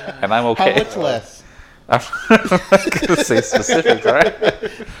 and I'm okay. How much less? I'm not gonna say specifics, all right?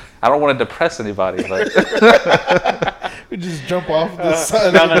 I don't want to depress anybody, but We just jump off the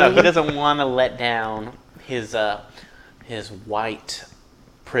side. No. He doesn't want to let down his white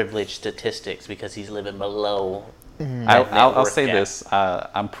privilege statistics because he's living below. I'll say this: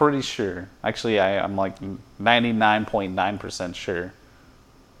 I'm pretty sure. Actually, I'm like 99.9% sure.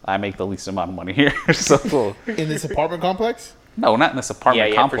 I make the least amount of money here. So In this apartment complex? no, not in this apartment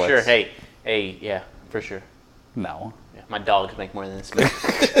Yeah, complex. for sure. Hey, yeah, for sure. No, Yeah, my dogs make more than this.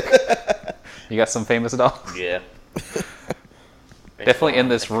 you got some famous dogs. Yeah. Definitely in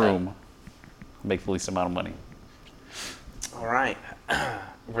this room, make the least amount of money. All right.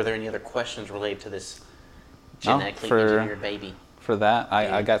 Were there any other questions related to this No, genetically for- engineered baby? For that,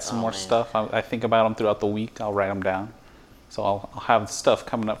 I got some Oh, more man. stuff. I think about them throughout the week. I'll write them down. So I'll have stuff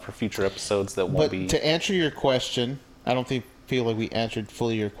coming up for future episodes that won't But be. to answer your question, I don't feel like we answered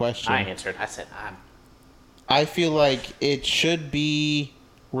fully your question. I answered. I said, I feel like it should be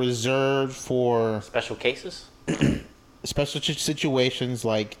reserved for special cases? special situations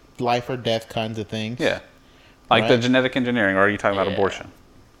like life or death kinds of things. Yeah. Like the Right. genetic engineering, or are you talking about Yeah. abortion?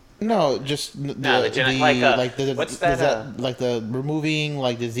 No, just the what's that, like the removing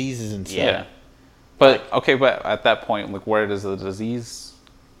like diseases and stuff. Yeah. But okay, but at that point, like, where does the disease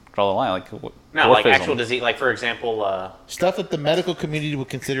draw the line? Like, No, like dwarfism. actual disease. Like, for example, Stuff that the medical community would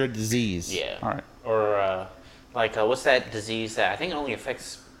consider a disease. yeah. All right. Or, what's that disease that I think only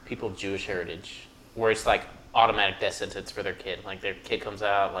affects people of Jewish heritage? Where it's like automatic death sentence for their kid. Like, their kid comes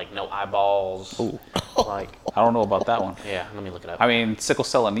out, like, no eyeballs. Ooh. Like, I don't know about that one. yeah, let me look it up. I mean, sickle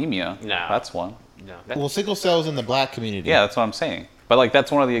cell anemia. No. That's one. No, Well, sickle cells in the black community. Yeah, that's what I'm saying. But like,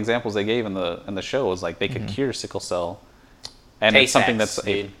 that's one of the examples they gave in the show was like they could Mm-hmm. cure sickle cell, and it's something Tay-Sachs, that's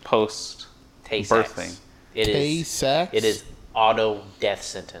a dude. post birth Tay-Sachs. thing. It is. Tay-Sachs? It is auto death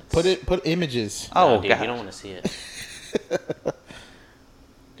sentence. Put images. Oh, no, dude, God. you don't want to see it.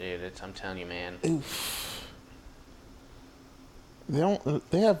 Dude, I'm telling you, man. They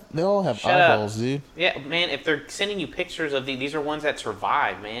all have Shut up. eyeballs, dude. Yeah, man. If they're sending you pictures of these are ones that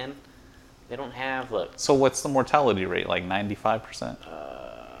survive, man. They don't have look. So what's the mortality rate? Like 95%?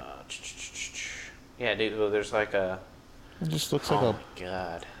 Yeah, dude. Well, there's like a. It just looks Oh my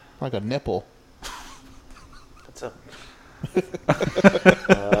god. like a nipple. What's up?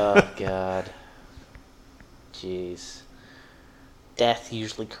 Oh god. Jeez. death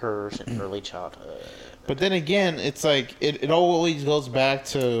usually occurs in early childhood. But then again, it's like it always goes back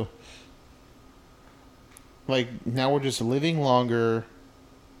to like now we're just living longer,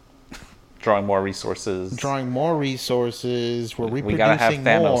 Drawing more resources. We're reproducing We gotta have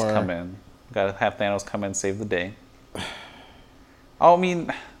Thanos more. come in. Gotta have Thanos come in and save the day. Oh, I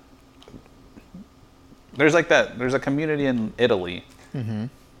mean, there's like that. There's a community in Italy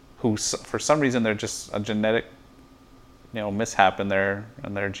who, for some reason, they're just a genetic, mishap in their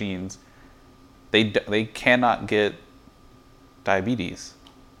genes. They cannot get diabetes.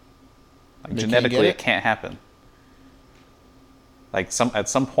 Like They can't genetically, get it it? can't happen. Like at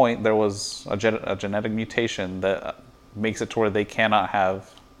some point there was a genetic mutation that makes it to where they cannot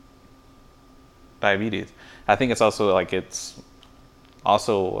have diabetes. I think it's also a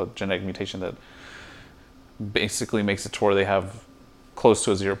genetic mutation that basically makes it to where they have close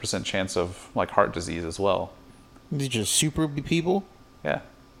to a 0% chance of like heart disease as well. These are just super people. Yeah.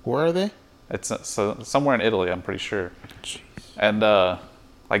 Where are they? It's somewhere in Italy, I'm pretty sure. Jeez. And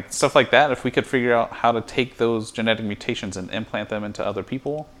like stuff like that, if we could figure out how to take those genetic mutations and implant them into other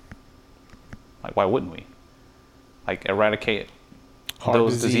people, like why wouldn't we? Like eradicate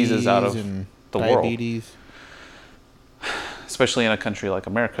those diseases out of the diabetes. world. Especially in a country like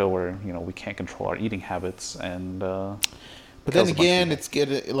America where, we can't control our eating habits and But then again, it's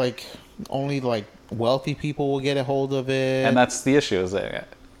only like wealthy people will get a hold of it. And that's the issue, is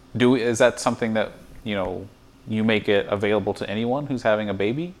that something that, you make it available to anyone who's having a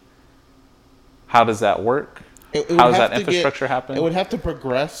baby? How does that work? How does that infrastructure happen? It would have to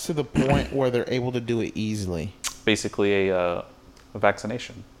progress to the point where they're able to do it easily. Basically a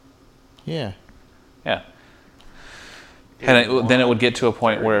vaccination. Yeah. Yeah. And then it would get to a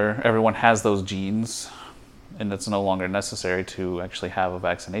point where everyone has those genes and it's no longer necessary to actually have a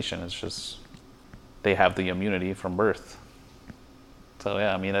vaccination. It's just they have the immunity from birth. So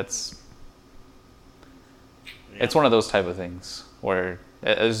yeah, I mean it's one of those type of things where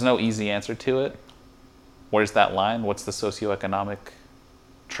there's no easy answer to it. Where's that line? What's the socioeconomic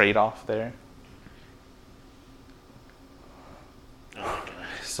trade-off there?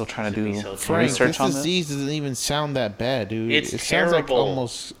 Still trying to do research on this this. disease doesn't even sound that bad, dude. It's it sounds like terrible.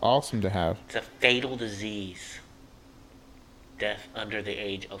 almost awesome to have. It's a fatal disease. Death under the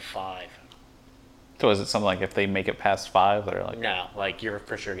age of 5. So is it something like if they make it past 5, they're like... No, like you're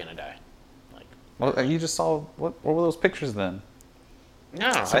for sure gonna die. Well, you just saw... What were those pictures then? No,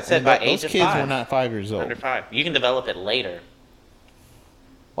 I said by age of 5. Those kids were not 5 years old. Under 5. You can develop it later.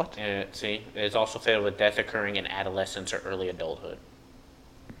 What? See, it's also fatal with death occurring in adolescence or early adulthood.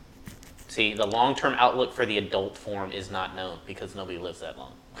 See, the long-term outlook for the adult form is not known because nobody lives that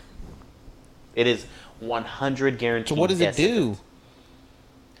long. It is 100 guaranteed. So what does it do?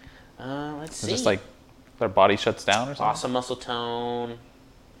 Let's see. It's just like their body shuts down or something? Loss of muscle tone,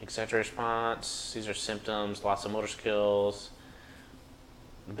 excessive response. These are symptoms. Loss of motor skills.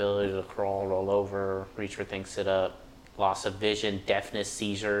 Ability to crawl, roll over, reach for things, sit up. Loss of vision, deafness,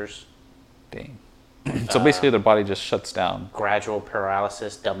 seizures. Dang. So basically their body just shuts down. Gradual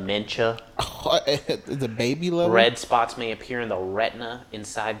paralysis, dementia. The baby level? Red spots may appear in the retina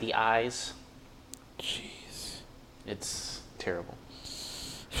inside the eyes. Jeez. It's terrible.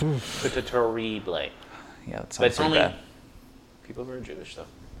 It's terrible. Yeah, that But sounds it's pretty only bad. people who are Jewish, though.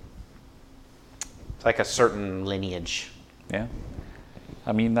 It's like a certain lineage. Yeah.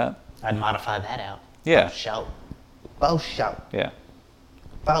 I mean that. I'd modify that out. Yeah. Shout. Both shout. Yeah.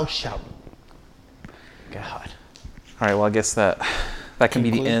 Both shout. God. All right, well, I guess that can be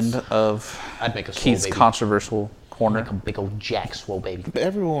the end of I'd make a swole Keith's baby. controversial corner. Like a big old Jack swole baby. But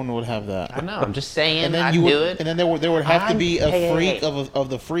everyone would have that. I know. I'm just saying. And then I'd you would, do it. and then there would have to be a Hey, freak hey. of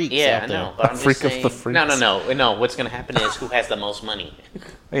the freaks Yeah, out I there. know. But I'm freak just of saying. the freaks. No. What's gonna happen is who has the most money.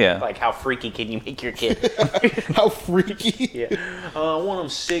 Yeah. Like how freaky can you make your kid? How freaky? Yeah. I want him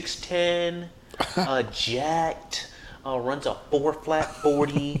 6'10", jacked. Runs a 4-flat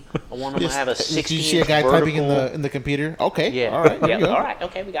 40. I want him to have a 60. Did you see a guy typing in the computer? Okay. Yeah. All right. There Yeah. you go. All right.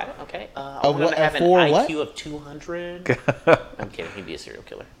 Okay. We got it. Okay. I A want him what- to have a an 4 IQ what? of 200. I'm kidding. He'd be a serial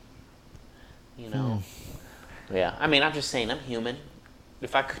killer. You know. Yeah. I mean, I'm just saying. I'm human.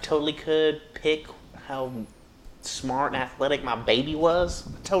 If I totally could pick how smart and athletic my baby was,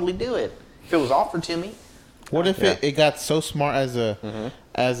 I'd totally do it. If it was offered to me. What if it got so smart as a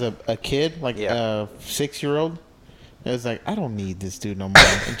kid, like a 6-year-old? It was like, I don't need this dude no more,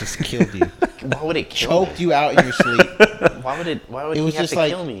 and just killed you. Why would it kill Choked you out in your sleep. Why would It he was have just to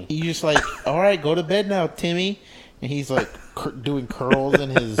like kill me? you just like, all right, go to bed now, Timmy. And he's like doing curls in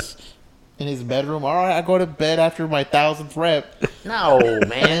his bedroom. All right, I go to bed after my 1000th rep. No,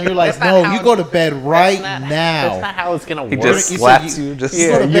 man. And you're like, That's not no, how you it- go to bed right that's not- now. That's not how it's gonna He work. just You said slaps you- you. Just you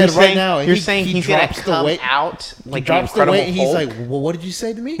go to you're bed right saying, now, and you're he- saying he he's gonna drops the come weight- out He like drops the the Incredible weight and he's Hulk? like, well, what did you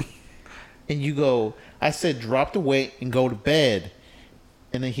say to me? And you go, I said drop the weight and go to bed.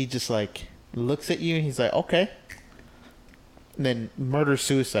 And then he just like looks at you and he's like, okay. And then murder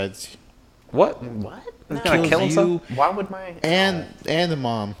suicides. what? What? He's No. gonna kill Kills himself? Why would my And the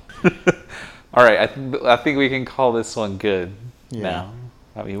mom. All right, I think we can call this one good Yeah. now.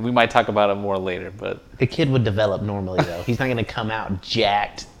 I mean, we might talk about it more later, but the kid would develop normally though? He's not gonna come out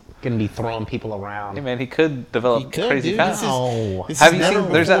jacked, gonna be throwing people around. hey man, he could develop He could, crazy dude. fast. No. This Have is you never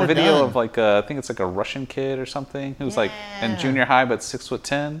seen? There's that before video done. of like I think it's like a Russian kid or something who's like in junior high but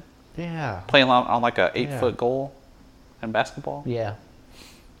 6'10", Yeah. playing on like a 8-foot Yeah. goal in basketball. Yeah.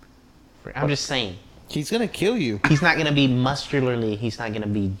 I'm just saying. He's gonna kill you. He's not gonna be muscularly. He's not gonna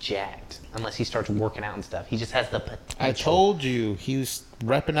be jacked unless he starts working out and stuff. He just has the potential. I told you he was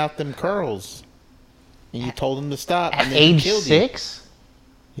repping out them curls, and you told him to stop. At and then he age killed you. 6?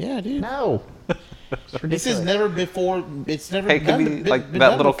 Yeah, dude. No. It's This ridiculous. is never before. It's never Hey, it could done, be been- like been that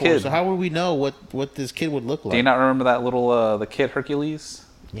done little before, kid. So how would we know what this kid would look like? Do you not remember that little the kid Hercules?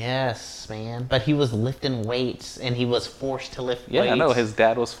 Yes, man. But he was lifting weights, and he was forced to lift Yeah, weights. I know. His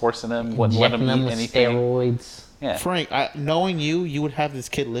dad was forcing him, wouldn't let him injecting them eat with anything. steroids. Yeah. Frank, knowing you, you would have this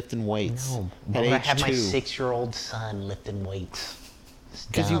kid lifting weights No, at why would I age have my 2 6-year-old son lifting weights? It's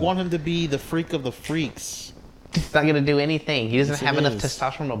because you dumb. want him to be the freak of the freaks. He's not gonna do anything. He doesn't Yes, it have enough is.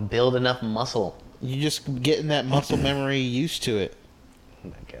 testosterone to build enough muscle. You just getting that muscle memory used to it. Oh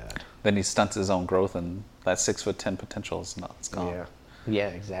my god. Then he stunts his own growth, and that 6'10" potential is not. It's gone. Yeah. Yeah,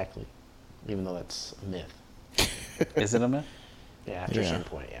 exactly. Even though that's a myth. Is it a myth? Yeah, after a Yeah. certain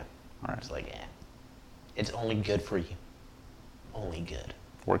point, yeah. All right. It's like, yeah. It's only good for you. Only good.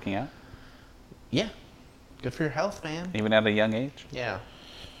 Working out, Yeah. Good for your health, man. even at a young age, Yeah.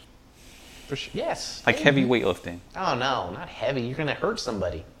 For sure. Yes. like heavy weightlifting. Oh no, not heavy. You're gonna hurt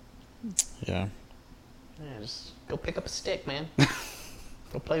somebody. Yeah. Yeah, just go pick up a stick, man.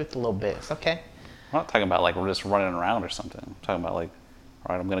 Go play with it a little bit. It's okay. I'm not talking about like we're just running around or something. I'm talking about like,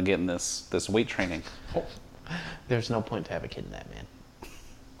 all right, I'm gonna get in this weight training. There's no point to have a kid in that, man.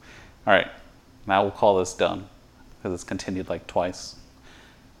 All right, now we'll call this done because it's continued like twice.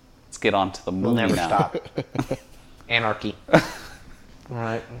 Let's get on to the movie We'll never now. stop. Anarchy. All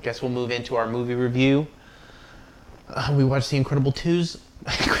right, I guess we'll move into our movie review. We watched The Incredible Twos.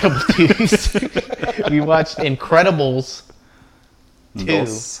 Incredible Twos. We watched Incredibles 2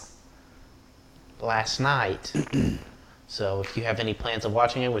 Dos. last night. So if you have any plans of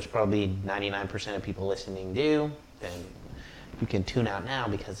watching it, which probably 99% of people listening do, then you can tune out now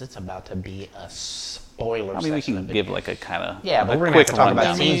because it's about to be a spoiler I mean, we section can of it. give like a kind of Yeah, but we're gonna quick have to talk about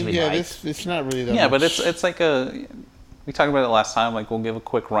rundown. scenes we liked. it's not really that Yeah, but much. it's like a. We talked about it last time. Like we'll give a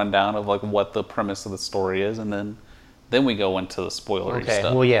quick rundown of like what the premise of the story is, and then we go into the spoilery Okay,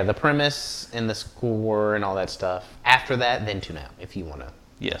 stuff. well, yeah, the premise and the score and all that stuff. After that, then tune out if you want to.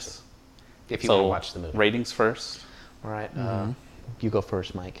 Yes. If you So want to watch the movie. ratings first. All right, you go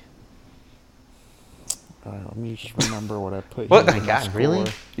first, Mike. All right, let me just remember what I put. What? here Oh in my God, score.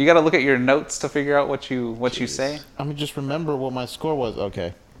 really? You got to look at your notes to figure out what you say. Let me just remember what my score was.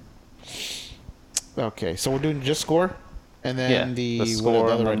 Okay. Okay, so we're doing just score, and then Yeah, the the score,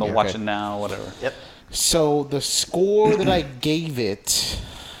 what and then the okay. watch it now, whatever. Yep. So the score that I gave it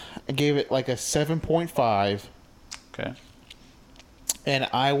like a 7.5, Okay. and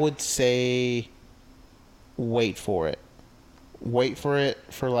I would say wait for it. Wait for it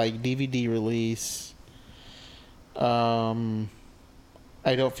for like DVD release.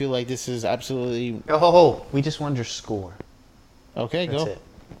 I don't feel like this is absolutely Oh, we just wanted your score. okay. That's Go. it.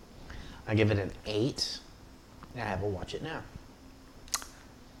 I give it an 8. And I will watch it now.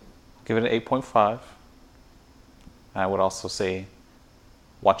 Give it an 8.5. I would also say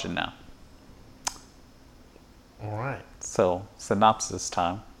watch it now. All right. So, synopsis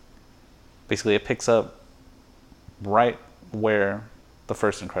time. Basically, it picks up right where the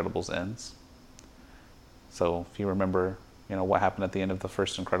first Incredibles ends. So, if you remember, what happened at the end of the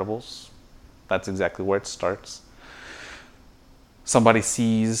first Incredibles, that's exactly where it starts. Somebody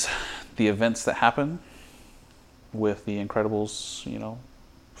sees the events that happen with the Incredibles,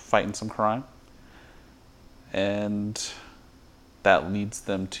 fighting some crime. And that leads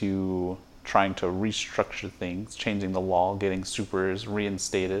them to trying to restructure things, changing the law, getting supers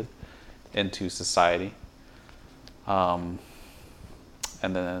reinstated into society. And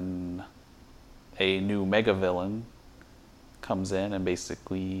then a new mega villain comes in and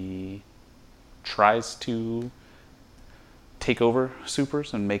basically tries to take over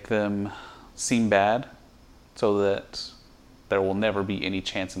supers and make them seem bad so that there will never be any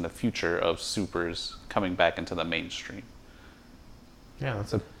chance in the future of supers coming back into the mainstream. Yeah,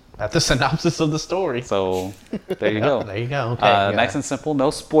 that's a synopsis of the story. So there you go. There you go. Okay. Yeah. Nice and simple. No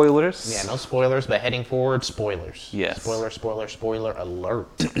spoilers. Yeah, no spoilers, but heading forward, spoilers. Yes. Spoiler alert.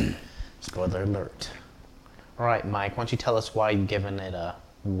 Spoiler alert. All right, Mike, why don't you tell us why you've given it a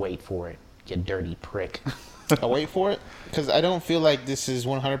wait for it, you dirty prick. I wait for it because I don't feel like this is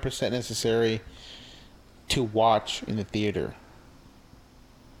 100% necessary to watch in the theater.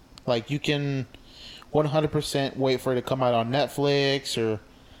 Like, you can 100% wait for it to come out on Netflix or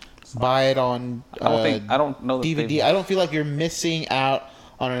buy it on I don't know that DVD. I don't feel like you're missing out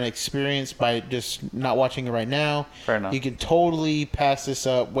on an experience by just not watching it right now. Fair enough. You can totally pass this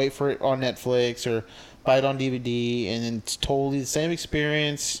up, wait for it on Netflix or buy it on DVD, and then it's totally the same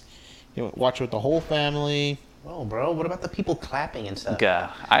experience. You know, watch it with the whole family. Oh, bro, what about the people clapping and stuff?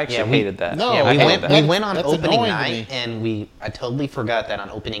 Yeah, I actually hated that. No, Yeah, we went on that's opening annoying to night, me. and I totally forgot that on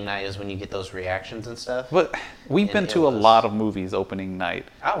opening night is when you get those reactions and stuff. But we've been And to it a was- lot of movies opening night.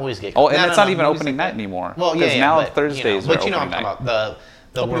 I always get. Oh, and No, it's no, not even movies opening like night that. anymore. Well, yeah, because yeah, now but, Thursdays but are you know what opening I'm night. talking about.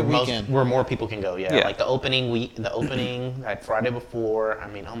 The Opening where, weekend. where more people can go. Yeah, Yeah. like the opening week, the opening like Friday before. I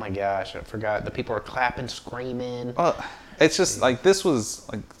mean, oh my gosh, I forgot. The people are clapping, screaming. Well, it's just like this was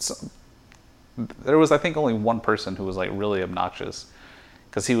like there was I think only one person who was like really obnoxious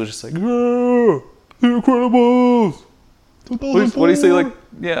because he was just like, "Yeah, The Incredibles." What do you say? Like,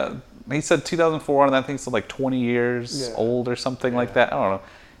 yeah, he said 2004, and I think it's like 20 years old or something like that. I don't know.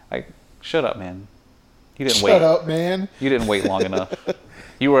 Like, shut up, man. You didn't wait. Shut up, man. You didn't wait long enough.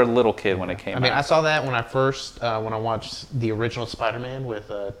 You were a little kid when it came I mean, out. I saw that when I first when I watched the original Spider-Man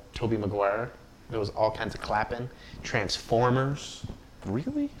with Tobey Maguire. There was all kinds of clapping. Transformers.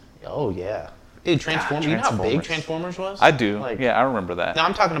 Really? Oh yeah, dude. Transformers. You know how big Transformers. Transformers was? I do. Like, Yeah, I remember that. No,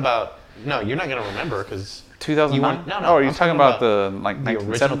 I'm talking about. No, you're not gonna remember because 2009? No, no. Oh, are you I'm talking about the like the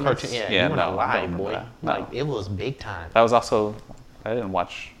original 1970s? cartoon? Yeah, Yeah, you were no, not I don't alive, remember boy. that. No. Like it was big time. That was also I didn't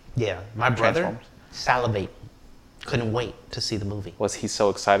watch. Yeah, my brother Transformers. salivate. Couldn't wait to see the movie. Was he so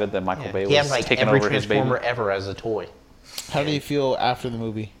excited that Michael Bay He had was like taking every over his baby? Transformer ever as a toy. How do you feel after the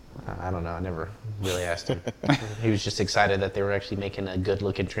movie? I don't know. I never really asked him. He was just excited that they were actually making a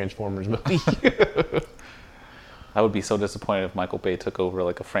good-looking Transformers movie. I would be so disappointed if Michael Bay took over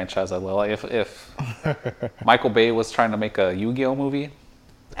like a franchise I love. Like if Michael Bay was trying to make a Yu-Gi-Oh movie.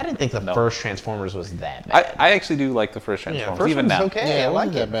 I didn't think the first Transformers was that bad. I actually do like the first Transformers, first even one now. was okay. Yeah, I it like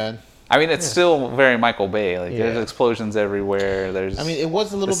wasn't it. that bad. I mean, it's still very Michael Bay. Like there's Yeah. explosions everywhere. There's. I mean, it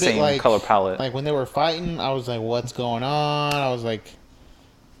was a little the bit same like color palette. Like when they were fighting, I was like, "What's going on?" I was like,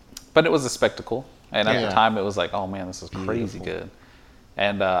 But it was a spectacle, and at Yeah. the time, it was like, oh man, this is crazy Beautiful. good.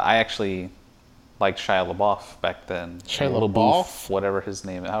 And I actually liked Shia LaBeouf back then. Shia LaBeouf, LaBeouf? whatever his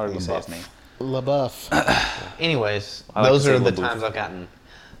name. However you say his LaBeouf. name. LaBeouf. Anyways, I like to those say are the LaBeouf. times I've gotten.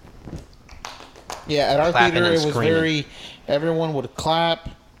 Yeah, at our Clapping theater, and it was screaming. very. Everyone would clap.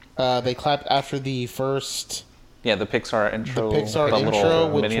 They clapped after the first Yeah, the Pixar intro. the Pixar the intro, little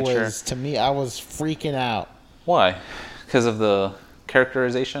which miniature. was to me, I was freaking out. Why? Because of the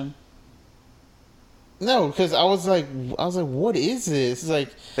characterization. No, because I was like, what is this? It's like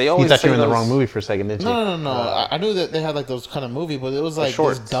They You always thought say you were in the those- wrong movie for a second, didn't you? no. I knew that they had like those kind of movie, but it was like this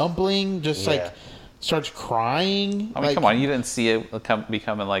shorts. dumpling just Yeah. like starts crying. I mean, like, come on, you didn't see it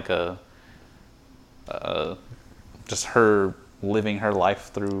becoming like a, just her living her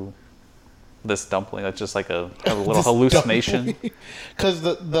life through this dumpling. That's just like a little this hallucination. Because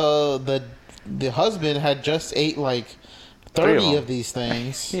the husband had just ate like 3 of 30 them. of these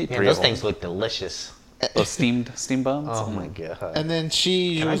things, He ate Man, 3 those of them. things look delicious. Those steam buns. Oh my god. and then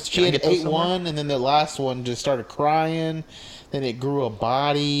she Can I had get those ate somewhere? one, and then the last one just started crying. Then it grew a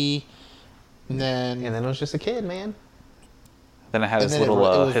body, and then And then it was just a kid, man. Then it had his then little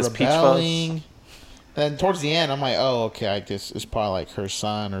it was his peach fuzz. rebelling. Then towards the end, I'm like, oh, okay, I guess it's probably like her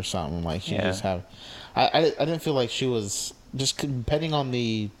son or something. Like she Yeah. just have. I didn't feel like she was just depending on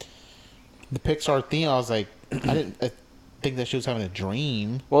the Pixar theme. I was like, I think that she was having a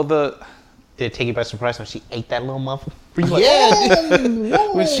dream. Well, Did it take you by surprise when she ate that little muffin? Yeah,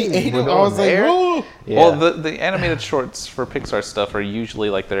 when she ate We're it, I was going like, there? whoa. Well, the animated shorts for Pixar stuff are usually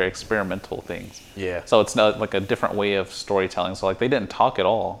like their experimental things. Yeah. So it's not like a different way of storytelling. So like they didn't talk at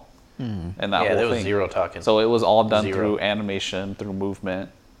all in that Yeah, whole there was thing. zero talking. So it was all done Zero. through animation, through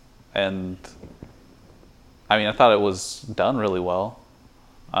movement, and I mean I thought it was done really well.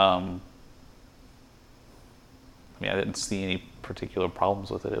 I mean I didn't see any particular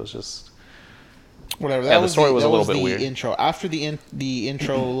problems with it. It was just Whatever. Yeah, That the was story was a that little bit the weird. Intro after the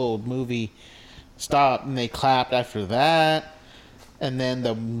intro little movie stopped and they clapped after that. and then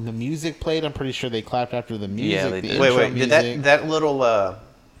the music played. I'm pretty sure they clapped after the music. Yeah, they the did. Wait, intro wait. Did music. that little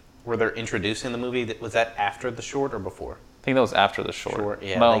where they're introducing the movie? Was that after the short or before? I think that was after the short. Short,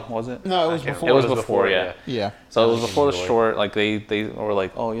 yeah, No, like- was it? No, it was I can't before. It was before, yeah. Yeah. So it was I before the enjoy. short. Like they were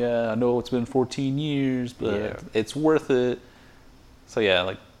like, oh yeah, I know it's been 14 years, but Yeah. it's worth it. So yeah,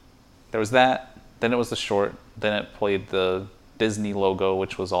 like there was that. Then it was the short. Then it played the Disney logo,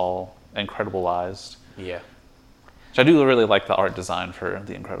 which was all Incredibleized. Yeah. Which I do really like the art design for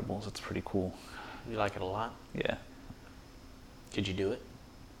The Incredibles. It's pretty cool. You like it a lot? Yeah. Could you do it?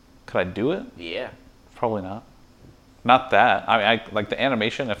 Could I do it? Yeah. Probably not. Not that. I like the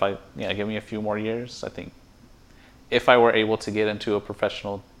animation. If give me a few more years, I think if I were able to get into a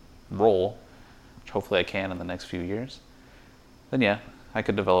professional role, which hopefully I can in the next few years, then yeah, I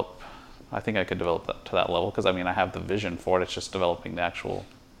could develop. I think I could develop that to that level because I mean I have the vision for it. It's just developing the actual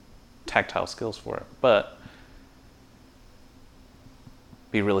tactile skills for it. But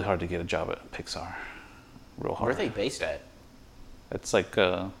it'd be really hard to get a job at Pixar. Real hard. Where are they based at? It's like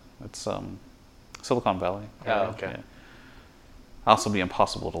it's Silicon Valley. Oh, okay. Yeah. Also, be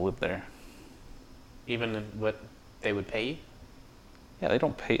impossible to live there. Even what they would pay you? Yeah, they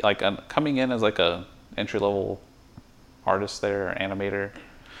don't pay. Like coming in as like a entry level artist there or animator.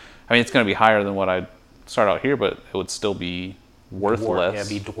 I mean, it's going to be higher than what I'd start out here, but it would still be worth less.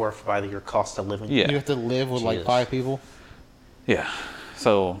 Yeah, be dwarfed by your cost of living. Yeah. You have to live with like Jesus. 5 people. Yeah.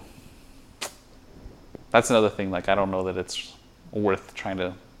 So that's another thing. Like, I don't know that it's worth trying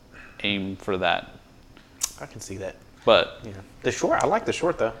to aim for that. I can see that. But Yeah. The short, I like the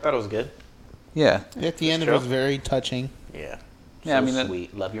short though. Thought it was good. yeah, At the end, it true. was very touching. Yeah. Yeah, I So mean, it-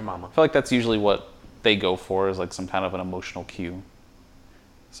 sweet. Love your mama. I feel like that's usually what they go for is like some kind of an emotional cue.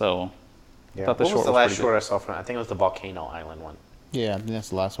 So Yeah. I thought the What short was the was last pretty short good. I saw from? I think it was the Volcano Island one. Yeah, I think that's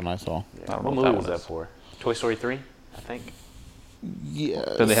the last one I saw. I don't What know what movie that was one that is. for? Toy Story 3, I think. Yeah.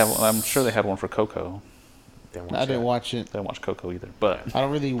 Did they have? I'm sure they had one for Coco. Didn't I watch didn't that. watch it. I didn't watch Coco either, but I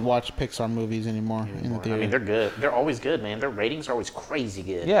don't really watch Pixar movies anymore in the Anymore. theater. I mean, they're good. They're always good, man. Their ratings are always crazy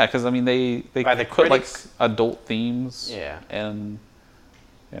good. yeah, because I mean they By the put like critics? adult themes, Yeah. and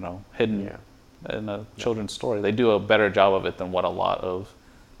hidden Yeah. in a children's story. They do a better job of it than what a lot of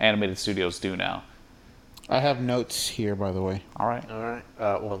animated studios do now. I have notes here, by the way. All right. All right.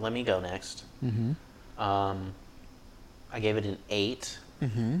 Well, let me go next. Mm-hmm. I gave it an 8,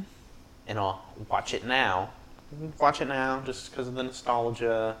 Mm-hmm. and I'll watch it now. Watch it now, just because of the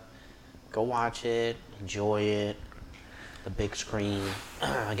nostalgia. Go watch it, enjoy it. The big screen.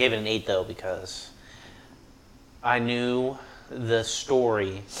 I gave it an 8 though because I knew the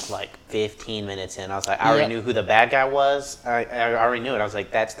story like 15 minutes in. I was like, I already Yeah. knew who the bad guy was. I already knew it. I was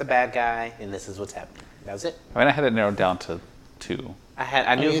like, that's the bad guy, and this is what's happening. That was it. I mean, I had it narrowed down to 2.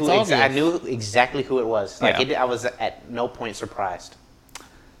 I knew mean, it's I obvious. knew exactly who it was. Like Yeah. I was at no point surprised,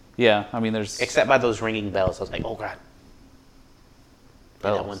 Yeah, I mean, there's except by those ringing bells. I was like, oh god.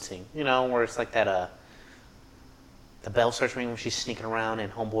 And that Bells. one scene, where it's like that. The bell starts ringing when she's sneaking around in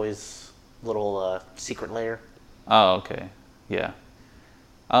Homeboy's little secret lair. Oh, okay. Yeah.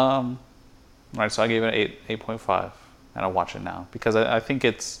 All right, so I gave it an 8.5, and I'll watch it now because I think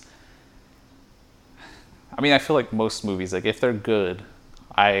it's. I mean, I feel like most movies, like if they're good,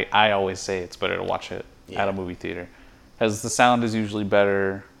 I always say it's better to watch it at a movie theater, because the sound is usually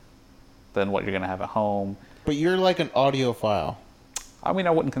better than what you're gonna have at home. But you're like an audiophile. I mean,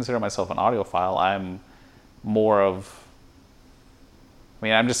 I wouldn't consider myself an audiophile. I'm more of. I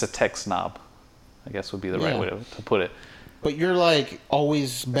mean, I'm just a tech snob, I guess would be the right Yeah. way to put it. But you're like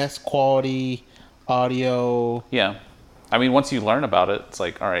always best quality audio. Yeah. I mean, once you learn about it, it's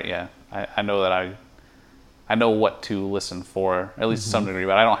like, all right, yeah, I know that I know what to listen for, at least to some degree,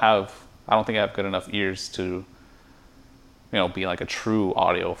 but I don't think I have good enough ears to, be like a true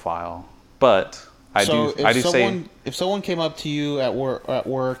audiophile. But I do say, if someone came up to you at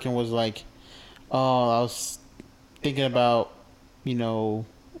work and was like, "Oh, I was thinking about,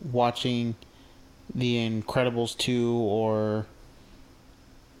 watching The Incredibles 2 or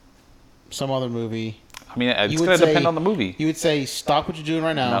some other movie." I mean, it's you going would to depend say- on the movie. You would say, "Stop what you're doing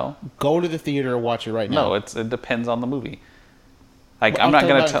right now. No. Go to the theater and watch it right now." No, it depends on the movie. Like, Well, I'm not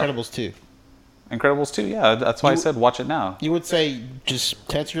talking going to about tell. Incredibles 2. Incredibles 2, yeah, that's why I said watch it now. You would say, "Just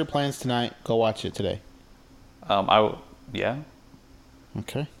cancel your plans tonight. Go watch it today." Yeah.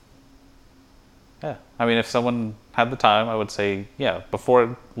 Okay. Yeah. I mean, if someone had the time, I would say, yeah, before it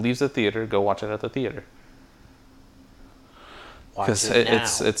leaves the theater, go watch it at the theater. Watch Because it now.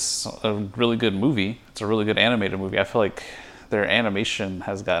 it's a really good movie. It's a really good animated movie. I feel like their animation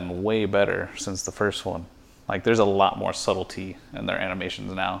has gotten way better since the first one. Like, there's a lot more subtlety in their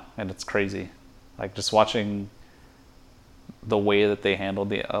animations now, and it's crazy. Like, just watching the way that they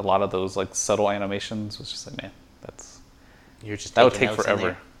handled a lot of those like subtle animations was just like, man, You're just that would taking take notes in forever.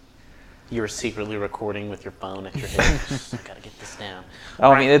 there. You were secretly recording with your phone at your head. I gotta get this down.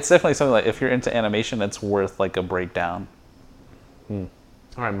 I mean, it's definitely something like if you're into animation, it's worth like a breakdown. All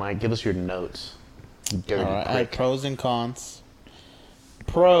right, Mike, give us your notes. You dirty All right, I had prick. pros and cons.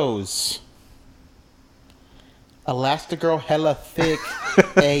 Pros. Elastigirl hella thick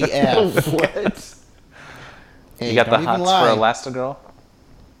AF. What? Hey, You got the don't even hots lie. for Elastigirl?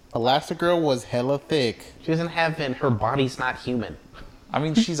 Elastigirl was hella thick. She doesn't have her body's not human. I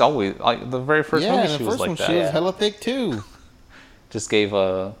mean, she's always like the very first Yeah, movie in the she was first like one that. she was hella thick too. Just gave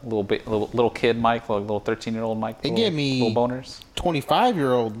a little kid Mike, like little 13-year-old Mike. It gave me little boners.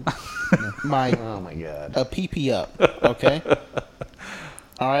 25-year-old Mike Oh my god. a PP up. Okay.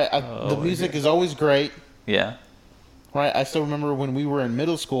 All right. The music is always great. Yeah. Right. I still remember when we were in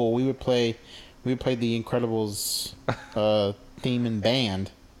middle school, we would play The Incredibles theme and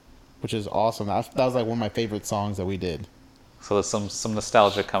band, which is awesome. That was like one of my favorite songs that we did. So there's some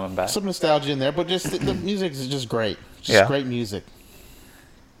nostalgia coming back. Some nostalgia in there, but just the music is just great. Just Yeah. great music.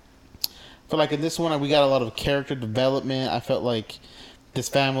 I feel like in this one we got a lot of character development. I felt like this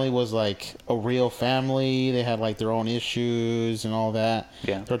family was like a real family. They had like their own issues and all that.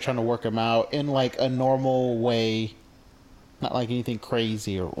 Yeah. They're trying to work them out in like a normal way, not like anything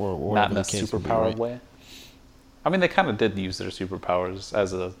crazy or whatever Not in a the case would be, superpowered right? way. I mean, they kind of did use their superpowers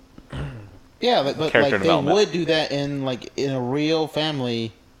as a Yeah, but character like they development. would do that in a real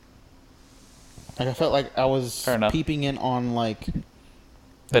family. Like I felt like I was Fair enough. peeping in on like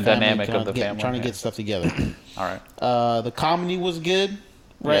the family dynamic kinda of the family. trying to yeah. get stuff together. All right. The comedy was good,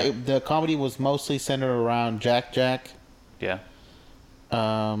 right? Yeah. The comedy was mostly centered around Jack. Yeah.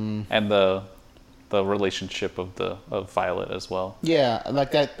 Um, And the relationship of Violet as well. yeah,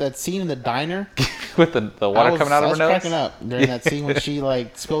 like that scene in the diner. With the water coming out I of was her nose. cracking up during that scene when she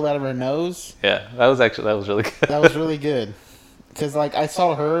like spilled out of her nose. Yeah, that was really good. That was really good. Because like I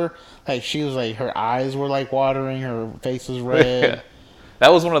saw her, like she was like her eyes were like watering, her face was red. Yeah.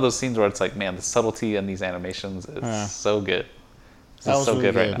 That was one of those scenes where it's like, man, the subtlety in these animations is Yeah. so good. This That is was so really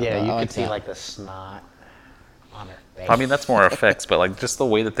good right good. now. Yeah, I you like could see that. like the snot on her face. I mean, that's more effects, but like just the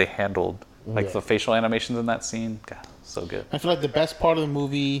way that they handled like Yeah. the facial animations in that scene, God, so good. I feel like the best part of the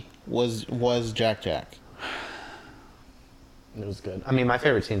movie was Jack. It was good. I mean, my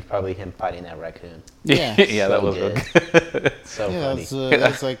favorite scene is probably him fighting that raccoon. Yeah. Yeah, that So was real good. good. So Yeah, funny.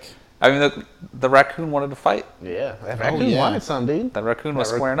 that's like I mean, the raccoon wanted to fight. Yeah, that raccoon yeah. wanted some, dude. That raccoon was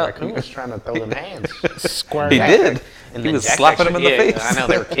That squaring up. raccoon was trying to throw them hands. square. He Jack. did. And He then was Jack slapping him in the actually- face. I know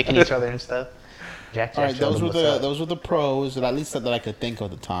they were kicking each other and stuff. Jack All right, showed him what's up. those were the pros, that at least that I could think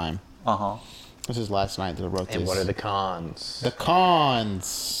of at the time. Uh huh. This is last night that I wrote And this. what are the cons? The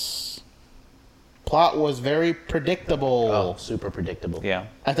cons? Plot was very predictable. Oh, super predictable. Yeah.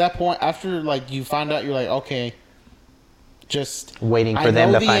 At that point, after like you find out, you're like, okay, just Waiting for I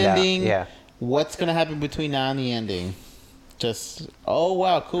them know to the find ending. out. Yeah. What's gonna happen between now and the ending? Just oh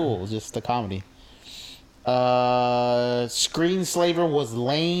wow, cool. Just the comedy. Screenslaver was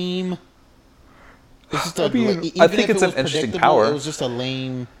lame. It's just I mean, even I think if it's it an was interesting predictable, power. It was just a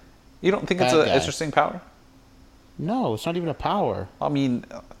lame. You don't think it's Bad an guy. interesting power? No, it's not even a power. I mean,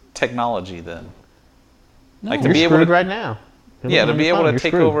 technology then. No. Like to You're be able screwed to, right now. You're yeah, to looking be on able your to phone,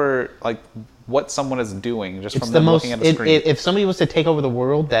 take you're screwed. over like what someone is doing just It's from the them most. looking at a screen. If somebody was to take over the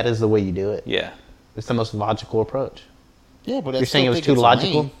world, that is the way you do it. Yeah. It's the most logical approach. Yeah, but I You're saying it still was think too it's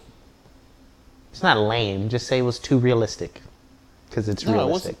logical? lame. It's not lame. Just say it was too realistic. Because it's No, it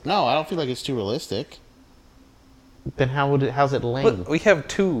realistic. wasn't. No, I don't feel like it's too realistic. Then how's it lame? Look, we have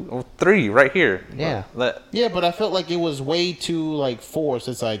 2 or 3 right here. Yeah. That Yeah, but I felt like it was way too like forced.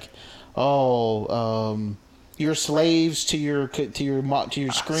 It's like, you're slaves to your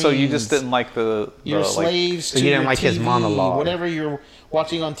screen. so you just didn't like the You're like, slaves So to you didn't your like his TV, monologue. Whatever you're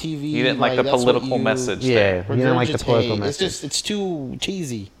watching on TV. you didn't like the that's what political you message. Yeah, there. you didn't like the political regurgitate. message. It's too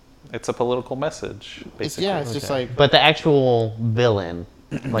cheesy. It's a political message. Basically. It's just like But the actual villain,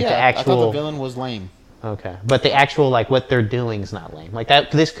 like yeah, the I thought the actual. villain was lame. Okay, but the actual like what they're doing is not lame. Like that.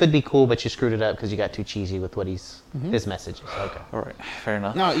 This could be cool, but you screwed it up because you got too cheesy with what his message is. Okay. All right. Fair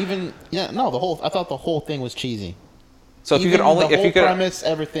enough. No, I thought the whole thing was cheesy. So if you Even could only the if whole you could premise,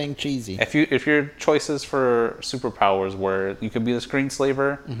 everything cheesy. if your choices for superpowers were you could be the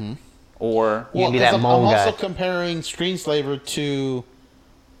screenslaver or You can be 'cause that I'm mole guy. also comparing Screenslaver to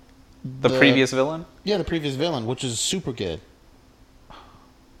the previous villain. the previous villain, which is super good.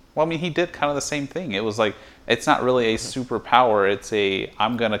 Well, I mean, he did kind of the same thing. It was like it's not really a superpower. It's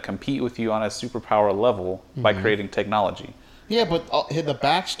I'm gonna compete with you on a superpower level by creating technology. Yeah, but the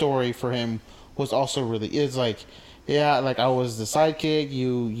backstory for him was also really is like yeah, like I was the sidekick.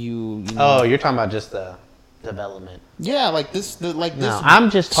 You Oh, you're talking about just the development. yeah, like this. No, I'm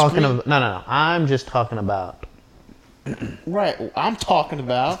just talking about. No. I'm just talking about. Right. What I'm talking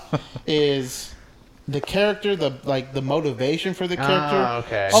about is the character, the motivation for the character. Oh,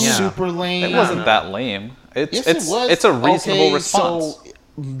 okay. Super lame. It wasn't that lame. Yes, it was. It's a reasonable Okay, response.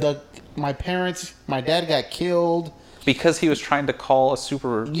 So my dad got killed. Because he was trying to call a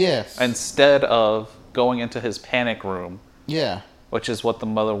super. Yes. Instead of going into his panic room. Yeah. Which is what the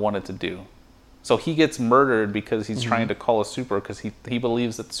mother wanted to do. So he gets murdered because he's trying to call a super because he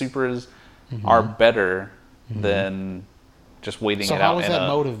believes that supers are better than just waiting So it how out. is that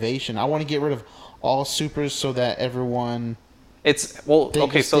motivation? I want to get rid of all supers so that everyone.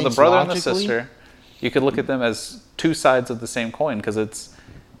 Okay. So the brother and the logically? sister, you could look at them as two sides of the same coin because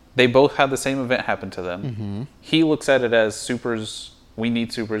they both had the same event happen to them. He looks at it as supers. We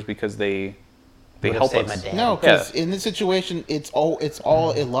need supers because they help us. No, because in this situation, it's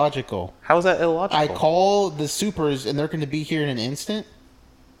all illogical. How is that illogical? I call the supers and they're going to be here in an instant.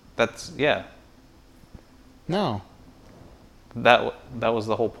 Yeah. No. That was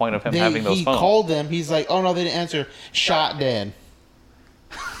the whole point of him having those he phones. called them. He's like, oh no, they didn't answer. Shot dead.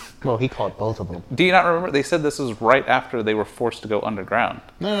 Well, he called both of them. Do you not remember? They said this was right after they were forced to go underground.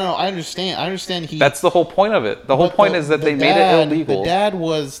 No. I understand. That's the whole point of it. The whole point is that they made it illegal. The dad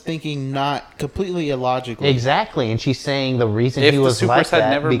was thinking not completely illogically. Exactly, and she's saying the reason If he the was supers like had that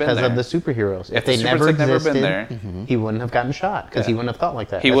never been because there. of the superheroes. If the they supers never had never existed, been there. he wouldn't have gotten shot because he wouldn't have thought like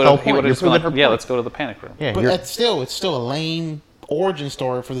that. He That's would the whole have. He point. would You're have proving gone. her Yeah, point. let's go to the panic room. Yeah, But it's still a lame origin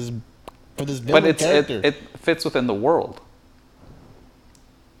story for this villain But character. it fits within the world.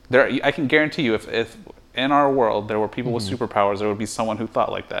 I can guarantee you, if in our world there were people with superpowers, there would be someone who thought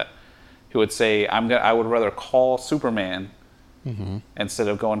like that, who would say, I would rather call Superman instead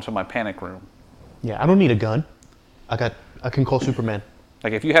of going to my panic room. Yeah, I don't need a gun. I can call Superman.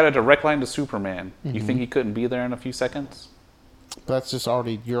 Like if you had a direct line to Superman, you think he couldn't be there in a few seconds? That's just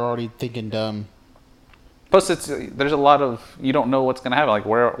you're already thinking dumb. Plus, there's a lot of you don't know what's gonna happen. Like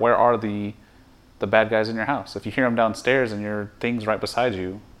where are the bad guys in your house? If you hear them downstairs and your thing's right beside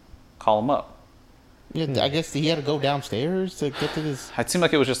you, call them up. Yeah, I guess he had to go downstairs to get to this. It seemed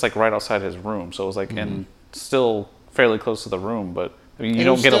like it was just like right outside his room, so it was like in still fairly close to the room, but I mean you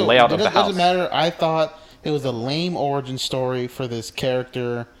don't get a layout of the house. It doesn't matter. I thought it was a lame origin story for this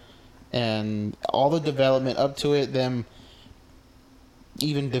character, and all the development up to it, them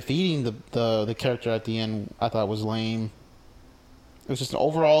even defeating the character at the end, I thought was lame. It was just an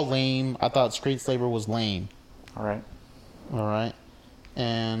overall lame. I thought Screenslaver was lame. All right.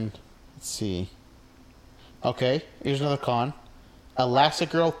 And let's see. Okay, here's another con.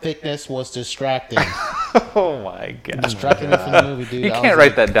 Elastigirl thickness was distracting. Oh my god! Distracting me from the movie, dude. You can't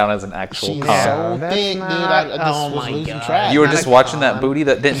write that down as an actual She's con. so thick, dude. I just was losing track. You were just watching that booty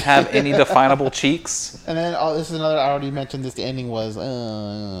that didn't have any definable cheeks. And then this is another. I already mentioned this. The ending was.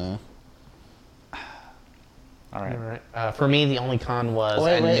 All right. For me, the only con was.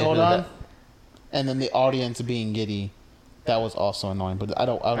 Wait, hold on. And then the audience being giddy. That was also annoying, but I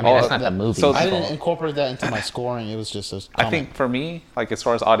don't. I mean, that's not the movie. So I didn't incorporate that into my scoring. It was just a comment. I think for me, like as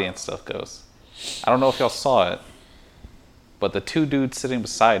far as audience stuff goes, I don't know if y'all saw it, but the two dudes sitting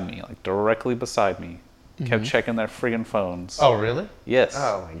beside me, like directly beside me, kept checking their friggin' phones. Oh, really? Yes.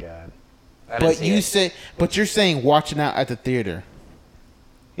 Oh my god. But you're saying watching out at the theater.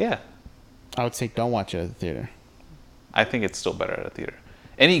 Yeah. I would say don't watch it at the theater. I think it's still better at a theater.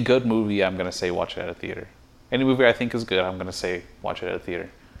 Any good movie, I'm gonna say watch it at a theater. Any movie I think is good, I'm gonna say watch it at a theater.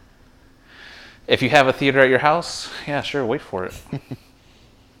 If you have a theater at your house, yeah, sure, wait for it.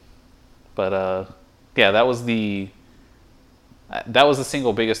 But yeah, that was the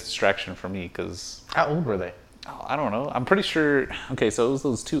single biggest distraction for me because. How old were they? Oh, I don't know. I'm pretty sure. Okay, so it was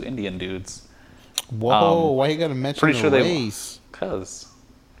those two Indian dudes. Whoa! Why you gotta mention pretty the sure race? Cause.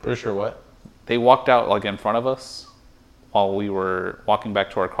 Pretty sure what? They walked out like in front of us while we were walking back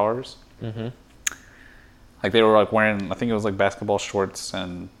to our cars. Mm-hmm. Like they were like wearing, I think it was like basketball shorts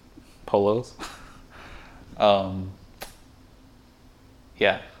and polos.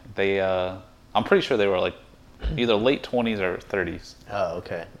 Yeah, they. I'm pretty sure they were like either late 20s or 30s. Oh,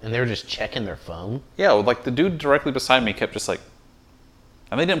 okay. And they were just checking their phone? Yeah, like the dude directly beside me kept just like,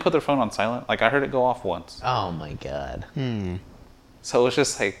 and they didn't put their phone on silent. Like I heard it go off once. Oh my god. So it was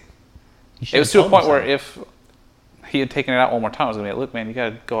just like, You it was to a should've point told where them if he had taken it out one more time, I was gonna be like, look, man, you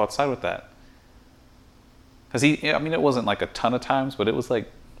gotta go outside with that. Because I mean, it wasn't like a ton of times, but it was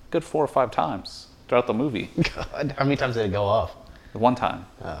like good 4 or 5 times throughout the movie. God, how many times did it go off? One time.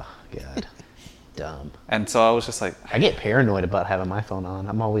 Oh, God. Dumb. And so I was just like, I get paranoid about having my phone on.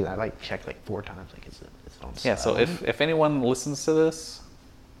 I like check like 4 times. Like, is it Yeah. So if anyone listens to this,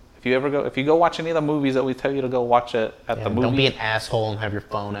 if you go watch any of the movies that we tell you to go watch it at the movie, don't be an asshole and have your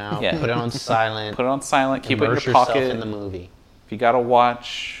phone out. Yeah. Put it on silent. Put it on silent. Keep it in Immerse your yourself pocket. in the movie. If you gotta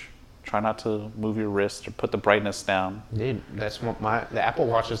watch, try not to move your wrist or put the brightness down. Dude, that's what the Apple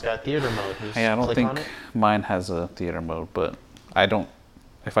Watch has got theater mode. You just Yeah, I don't click think on it. mine has a theater mode, but I don't.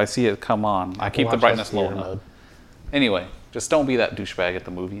 If I see it come on, I Apple keep the Watch brightness has low theater enough. mode. Anyway, just don't be that douchebag at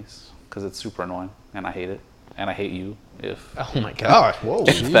the movies because it's super annoying and I hate it and I hate you if. Oh my gosh! Whoa,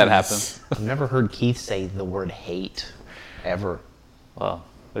 if that happens. I've never heard Keith say the word hate, ever. Well,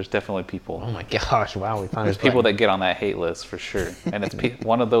 there's definitely people. Oh my gosh! Wow, we found There's people that get on that hate list for sure, and it's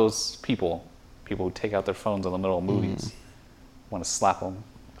one of those people who take out their phones in the middle of movies, want to slap them.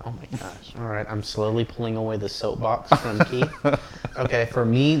 Oh my gosh. All right, I'm slowly pulling away the soapbox from Keith. Okay, for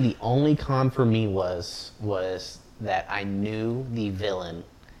me, the only con for me was that I knew the villain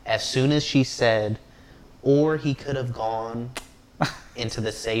as soon as she said, or he could have gone into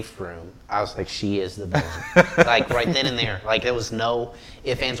the safe room. I was like, she is the villain. Like right then and there. Like there was no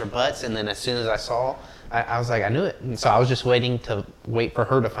ifs, ands, or buts. And then as soon as I saw, I was like, I knew it. And so I was just wait for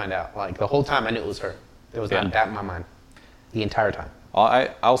her to find out. Like the whole time I knew it was her. There was not a doubt in my mind. The entire time.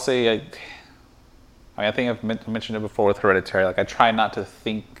 I'll say, I think I've mentioned it before with Hereditary. Like I try not to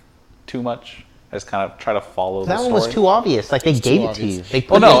think too much. I just kind of try to follow the story. That one was too obvious. Like they gave it to you.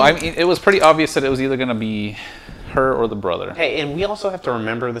 I mean, it was pretty obvious that it was either going to be her or the brother. Hey, and we also have to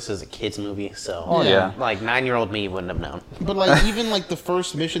remember this is a kid's movie, so yeah. like 9-year-old me wouldn't have known. But like even like the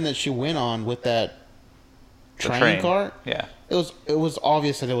first mission that she went on with that train cart, yeah, it was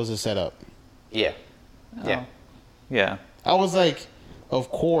obvious that it was a setup. Yeah, yeah, yeah. I was like, of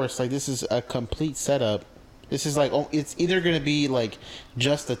course, like this is a complete setup. This is like, it's either gonna be like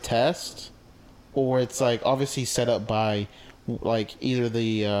just a test, or it's like obviously set up by like either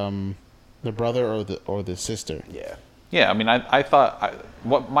the brother or the sister. Yeah. Yeah, I mean, I thought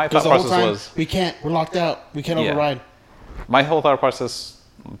what my thought the whole process time, was. we're locked out. We can't override. My whole thought process,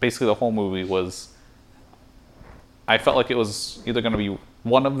 basically the whole movie was, I felt like it was either going to be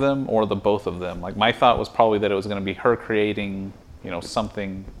one of them or the both of them. Like my thought was probably that it was going to be her creating,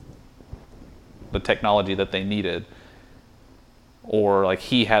 something, the technology that they needed, or like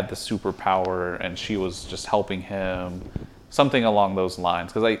he had the superpower and she was just helping him, something along those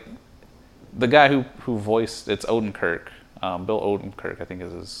lines. Because the guy who voiced, it's Odenkirk, Bill Odenkirk, I think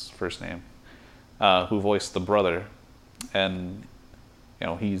is his first name, who voiced the brother, and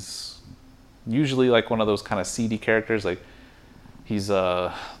he's usually like one of those kind of seedy characters. Like he's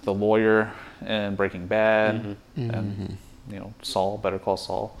the lawyer in Breaking Bad, and Saul, Better Call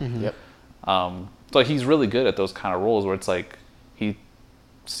Saul. Yep. So he's really good at those kind of roles where it's like he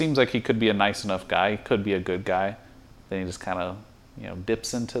seems like he could be a nice enough guy, he could be a good guy, then he just kind of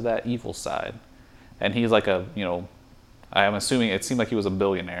dips into that evil side. And he's like I'm assuming it seemed like he was a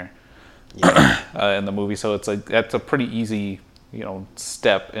billionaire in the movie. So it's like, that's a pretty easy,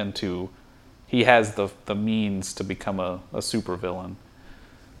 step into, he has the means to become a supervillain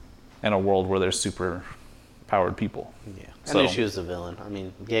in a world where there's super powered people. Yeah. I knew she was the villain. I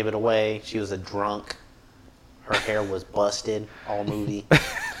mean, gave it away. She was a drunk. Her hair was busted all movie.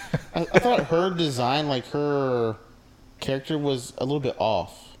 I thought her design, like her character, was a little bit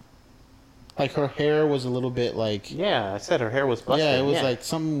off. Like her hair was a little bit like. Yeah, I said her hair was busted. Yeah, it was like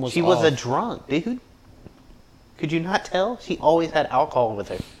something was. She was a drunk, dude. Could you not tell? She always had alcohol with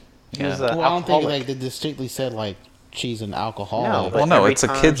her. She was well, I don't think like they distinctly said like she's an alcoholic. No, but every it's a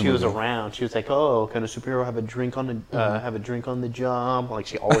time kid's she was movie. around, she was like, "Oh, can a superhero have a drink on the job?" Like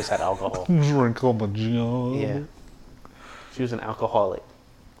she always had alcohol. Drink on the job. Yeah, she was an alcoholic.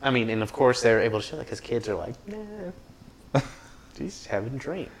 I mean, and of course they're able to show that because kids are like, "Nah, she's having a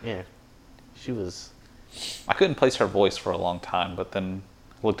drink." Yeah, she was. I couldn't place her voice for a long time, but then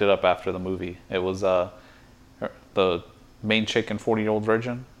looked it up after the movie. It was the main chick in 40-Year-Old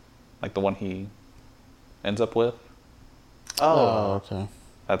Virgin, like the one he ends up with. Oh, okay.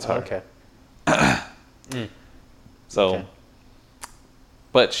 That's her. Okay. So, Okay.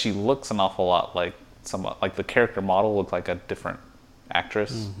 but she looks an awful lot like like the character model looked like a different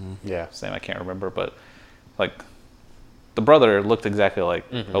actress. Yeah. Same, I can't remember, but like the brother looked exactly like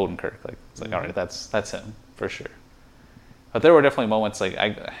Odenkirk. Like it's like, all right, that's him for sure. But there were definitely moments like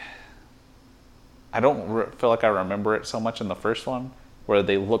I don't feel like I remember it so much in the first one where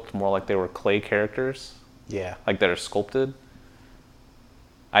they looked more like they were clay characters. Yeah. Like that are sculpted.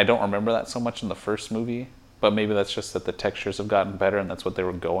 I don't remember that so much in the first movie, but maybe that's just that the textures have gotten better and that's what they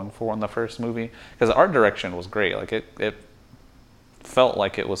were going for in the first movie. Because the art direction was great. Like it felt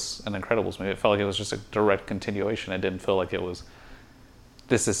like it was an Incredibles movie. It felt like it was just a direct continuation. It didn't feel like it was,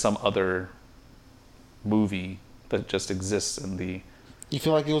 this is some other movie that just exists in the. You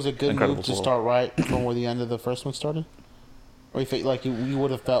feel like it was a good Incredible move to world. start right from where the end of the first one started? Or you feel like you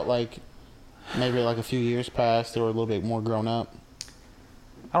would have felt like maybe like a few years passed, they were a little bit more grown up?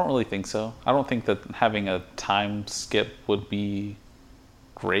 I don't really think so. I don't think that having a time skip would be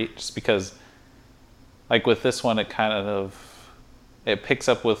great, just because, like with this one, it picks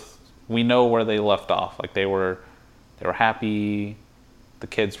up with, we know where they left off. Like they were happy. The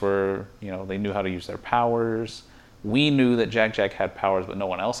kids were, they knew how to use their powers. We knew that Jack Jack had powers, but no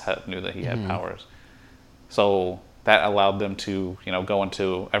one else knew that he had powers. So that allowed them to, go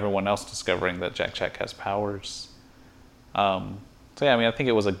into everyone else discovering that Jack Jack has powers. So yeah, I mean, I think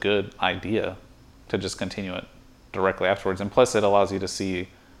it was a good idea to just continue it directly afterwards. And plus, it allows you to see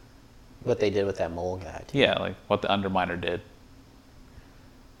What they did with that mole guy. Too. yeah, like what the Underminer did.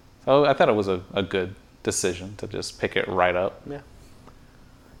 So I thought it was a good decision to just pick it right up. Yeah.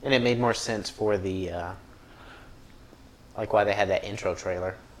 And it made more sense for the, like why they had that intro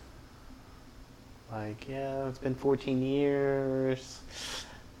trailer. Like, yeah, it's been 14 years.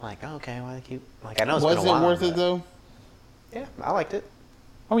 Like, okay, why they keep, like, I know it's been a while. Was it worth it though? Yeah, I liked it.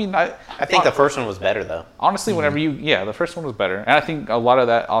 I mean, I think the first one was better though. honestly, whenever the first one was better. And I think a lot of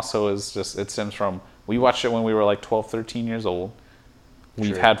that also is just, it stems from, we watched it when we were like 12, 13 years old.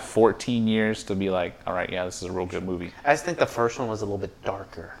 We've True. had 14 years to be like, all right, yeah, this is a real good movie. I just think the first one was a little bit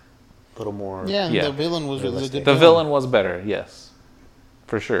darker. A little more... Yeah, and Yeah. the villain was a good The villain was better, yes,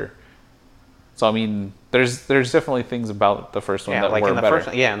 for sure. So I mean, there's definitely things about the first one Yeah, that like were in the better. first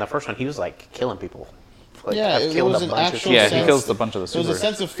one, in the first one, he was like killing people. Like, Yeah, I've it killed was a an bunch of actual Yeah, he sense. kills a bunch of the There was a superheroes.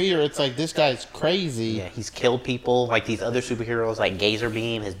 sense of fear. It's like, this guy's crazy. Yeah, he's killed people. Like these other superheroes, like Gazer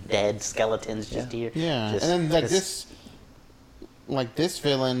Beam, his dead skeletons just here. Yeah, Just- and then like just- this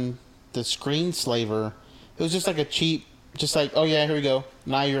villain, the Screen Slaver, it was just like a cheap, just like, oh yeah, here we go.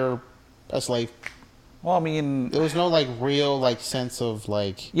 Now you're a slave. Well, I mean, There was no like real like sense of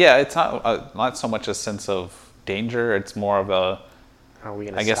like. yeah, it's not so much a sense of danger. It's more of a, How are we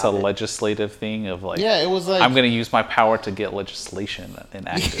gonna I guess, a stop it? legislative thing of like, Yeah, it was like. I'm going to use my power to get legislation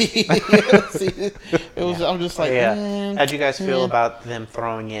enacted. See, it was. I'm just like. Yeah. Man, How'd you guys feel man. about them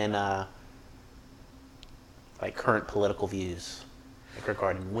throwing in like current political views, like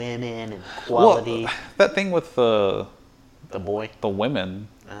regarding women and equality? Well, that thing with the boy, the women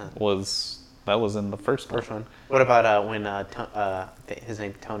was in the first one. first one. What about when his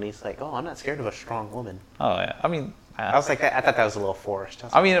name Tony's like, oh, I'm not scared of a strong woman. Oh yeah, I mean, I was like, I thought that was a little forced.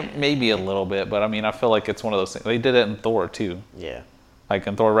 I mean, maybe a little bit, but I mean, I feel like it's one of those things. They did it in Thor too. Yeah. Like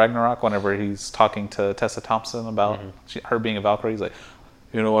in Thor Ragnarok, whenever he's talking to Tessa Thompson about her being a Valkyrie, he's like,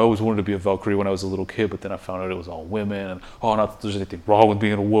 I always wanted to be a Valkyrie when I was a little kid, but then I found out it was all women, and not that there's anything wrong with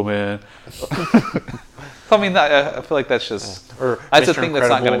being a woman. I mean, I feel like that's just that's a Mr. thing that's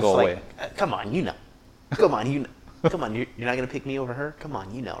not going to Incredible's go like, away. Come on, you know. Come on, you know. Come on, you're not gonna pick me over her. Come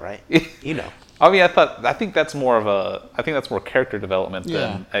on, you know, right? You know. I mean, I think that's more character development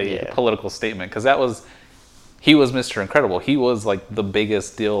than Yeah. a political statement, because he was Mr. Incredible. He was like the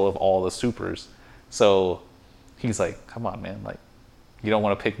biggest deal of all the supers. So he's like, come on, man, like, you don't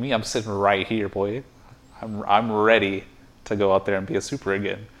want to pick me? I'm sitting right here, boy. I'm ready to go out there and be a super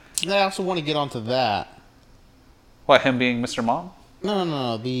again. And I also want to get onto that. What, him being Mr. Mom?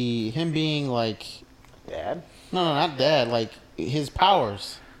 No. Him being like. Dad? No, not dad. Like his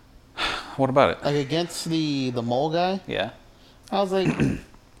powers. What about it? Like against the mole guy. Yeah. I was like,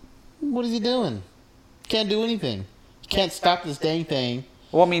 what is he doing? Can't do anything. He can't stop this dang thing.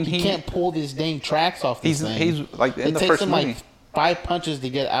 Well, I mean, he can't pull these dang tracks off this thing. He's like in it the takes first him movie. like 5 punches to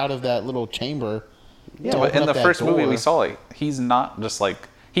get out of that little chamber. Yeah, to but open in up the that first movie we door. saw, like, he's not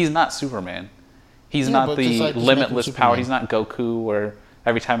Superman. He's Yeah, not but the just make him limitless power. Superman. He's not Goku, where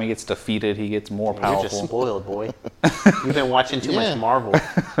every time he gets defeated, he gets more powerful. You're just spoiled, boy. You've been watching too Yeah. much Marvel.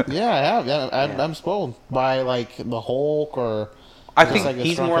 Yeah, I have. I'm spoiled by like the Hulk or. I just think like a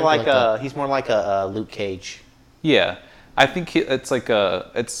he's strong more character like that. he's more like a Luke Cage. Yeah, I think it's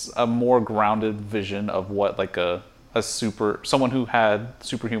a more grounded vision of what like someone who had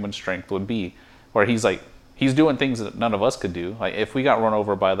superhuman strength would be, where he's doing things that none of us could do. Like if we got run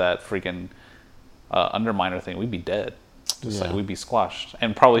over by that freaking Underminer thing, we'd be dead. Just like Yeah. we'd be squashed,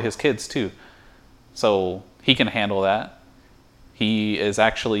 and probably his kids too. So he can handle that. He is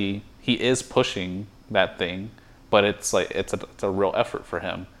pushing that thing, but it's a real effort for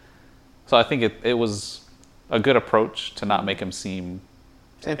him. So I think it was a good approach to not make him seem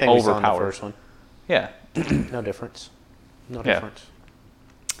Same thing we saw in the overpowered. first one. Yeah. No difference. No Yeah. difference.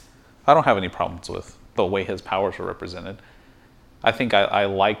 I don't have any problems with the way his powers were represented. I think I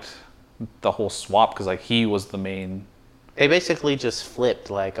liked the whole swap because like he was the main. They basically just flipped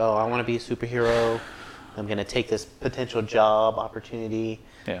like, oh, I want to be a superhero. I'm going to take this potential job opportunity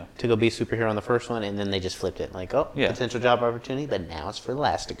Yeah. to go be a superhero on the first one, and then they just flipped it. Like, oh, Yeah. potential job opportunity, but now it's for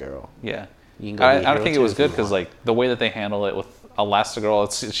Elastigirl. Yeah. You can go be a I hero think it too was if you good because want. like the way that they handle it with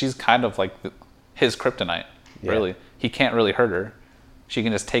Elastigirl, she's kind of like his kryptonite. Yeah. Really, he can't really hurt her. She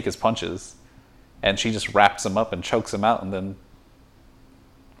can just take his punches, and she just wraps him up and chokes him out, and then,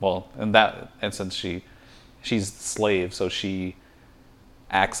 well, in that instance, she's the slave, so she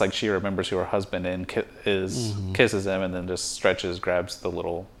acts like she remembers who her husband kisses him, and then just stretches, grabs the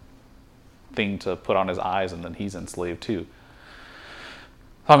little thing to put on his eyes, and then he's enslaved too.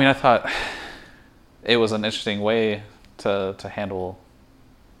 I mean, I thought it was an interesting way to handle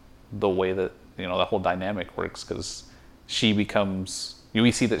the way that, you know, the whole dynamic works, because she becomes,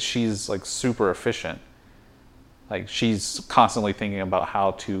 we see that she's like super efficient. Like she's constantly thinking about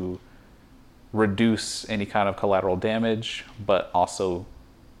how to reduce any kind of collateral damage, but also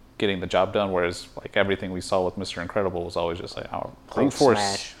getting the job done. Whereas like everything we saw with Mr. Incredible was always just like, oh, brute force.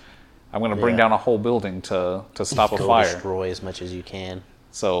 Smash. I'm going to bring down a whole building to stop a Go fire. destroy as much as you can.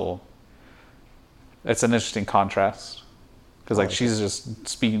 So it's an interesting contrast, because like she's just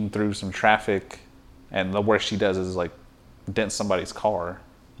speeding through some traffic, and the worst she does is like dent somebody's car.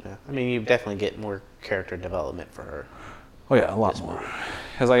 Yeah. I mean, you definitely get more character development for her. Oh yeah, a lot more.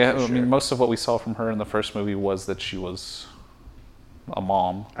 Because I mean, most of what we saw from her in the first movie was that she was a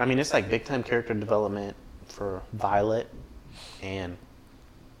mom. I mean, it's like big time character development for Violet and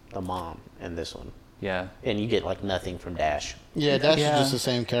the mom in this one. Yeah. And you get like nothing from Dash. Yeah, Dash is just the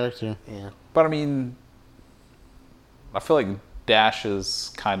same character. Yeah. But I mean, I feel like Dash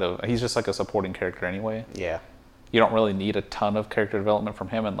is he's just like a supporting character anyway. Yeah. You don't really need a ton of character development from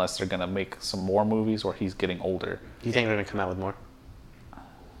him unless they're going to make some more movies where he's getting older. Do you think they're going to come out with more?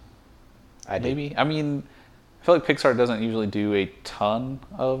 Maybe. I mean, I feel like Pixar doesn't usually do a ton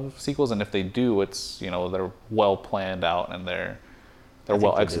of sequels, and if they do, it's, you know, they're well planned out and they're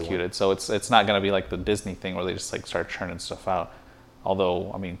well executed. So it's not going to be like the Disney thing where they just like start churning stuff out.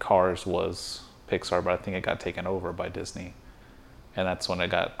 Although, I mean, Cars was Pixar, but I think it got taken over by Disney, and that's when it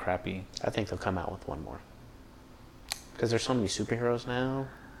got crappy. I think they'll come out with one more. Because there's so many superheroes now.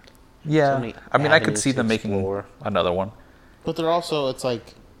 Yeah. So many I mean, I could avenues see to them making explore. another one. But they're also, it's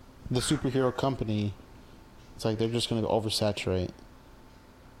like the superhero company. It's like they're just going to oversaturate.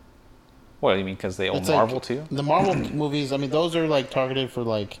 What do you mean? Because they own It's like Marvel too? The Marvel movies, I mean, those are like targeted for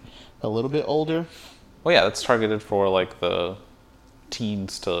like a little bit older. Well, yeah, that's targeted for like the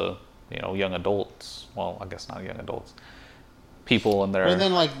teens to, you know, young adults. Well, I guess not young adults. People in their And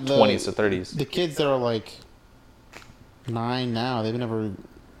then like the 20s to 30s. The kids that are like 9 now, they've never.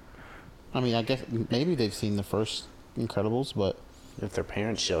 I mean, I guess maybe they've seen the first Incredibles, but if their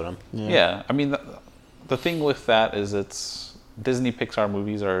parents showed them, Yeah, I mean, the thing with that is it's Disney Pixar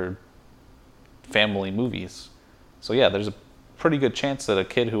movies are family movies. So yeah, there's a pretty good chance that a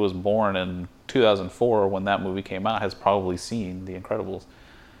kid who was born in 2004 when that movie came out has probably seen The Incredibles.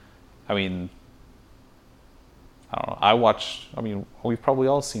 I mean, I don't know. We've probably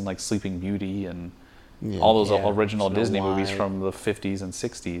all seen like Sleeping Beauty and all those original Snow Disney movies White. from the 50s and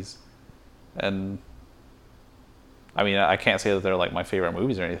 60s. And I mean, I can't say that they're like my favorite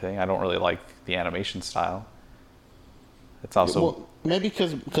movies or anything. I don't really like the animation style. It's also well, maybe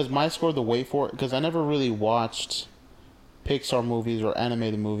because my score, the wait for it, because I never really watched Pixar movies or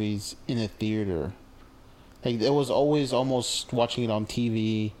animated movies in a theater. Like it was always almost watching it on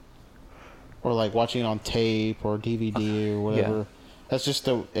TV, or like watching it on tape or DVD or whatever. Yeah. That's just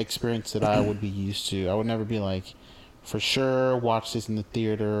the experience that I would be used to. I would never be like, for sure, watch this in the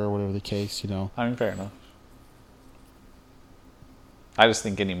theater or whatever the case, you know. I mean, fair enough. I just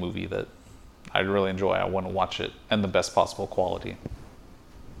think any movie that I really enjoy, I want to watch it in the best possible quality.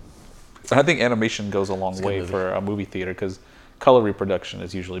 And I think animation goes a long way for a movie theater because color reproduction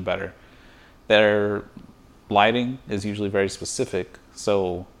is usually better. Their lighting is usually very specific.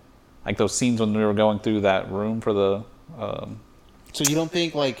 So, like those scenes when we were going through that room for the... So you don't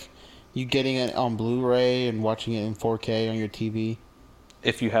think like you getting it on Blu-ray and watching it in 4K on your TV?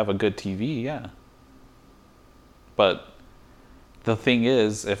 If you have a good TV, yeah. But the thing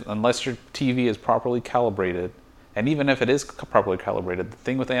is, unless your TV is properly calibrated, and even if it is properly calibrated, the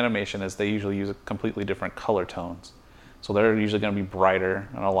thing with animation is they usually use completely different color tones. So they're usually going to be brighter,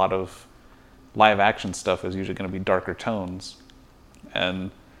 and a lot of live action stuff is usually going to be darker tones.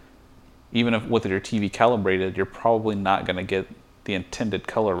 And even if with your TV calibrated, you're probably not going to get the intended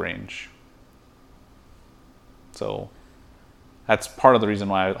color range. So that's part of the reason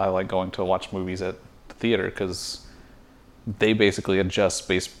why I like going to watch movies at the theater, because they basically adjust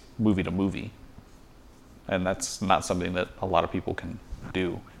based movie to movie. And that's not something that a lot of people can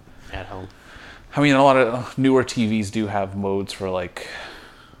do. At home. I mean, a lot of newer TVs do have modes for like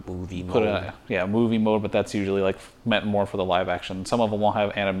movie mode. Movie mode, but that's usually like meant more for the live action. Some of them will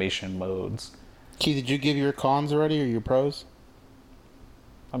have animation modes. Keith, did you give your cons already or your pros?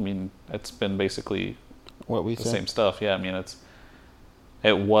 I mean, it's been basically what we the said. same stuff. Yeah, I mean,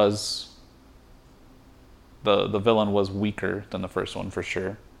 it was the villain was weaker than the first one for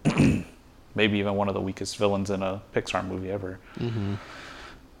sure. Maybe even one of the weakest villains in a Pixar movie ever.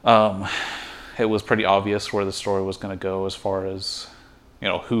 Mm-hmm. It was pretty obvious where the story was going to go as far as, you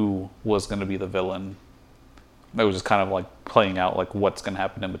know, who was going to be the villain. It was just kind of like playing out like what's going to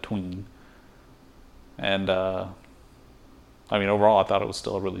happen in between. And I mean, overall, I thought it was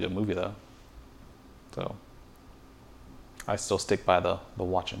still a really good movie though. So I still stick by the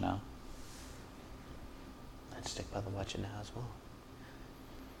watch it now. I'd stick by the watch it now as well.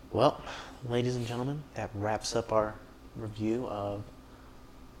 Well, ladies and gentlemen, that wraps up our review of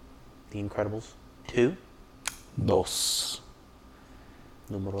The Incredibles 2. Dos.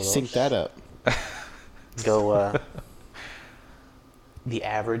 Numero dos. Sync that up. Go, the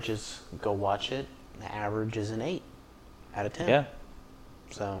average is, go watch it. The average is an 8 out of 10. Yeah.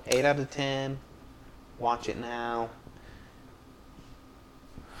 So 8 out of 10. Watch it now.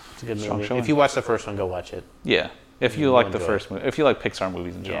 It's a good Strong movie. showing. If you watch the first one, go watch it. Yeah. If you You'll like the enjoy first movie, if you like Pixar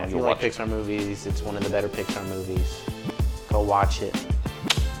movies in general, Yeah, if you'll you like watch it. Pixar movies, it's one of the better Pixar movies. Go watch it.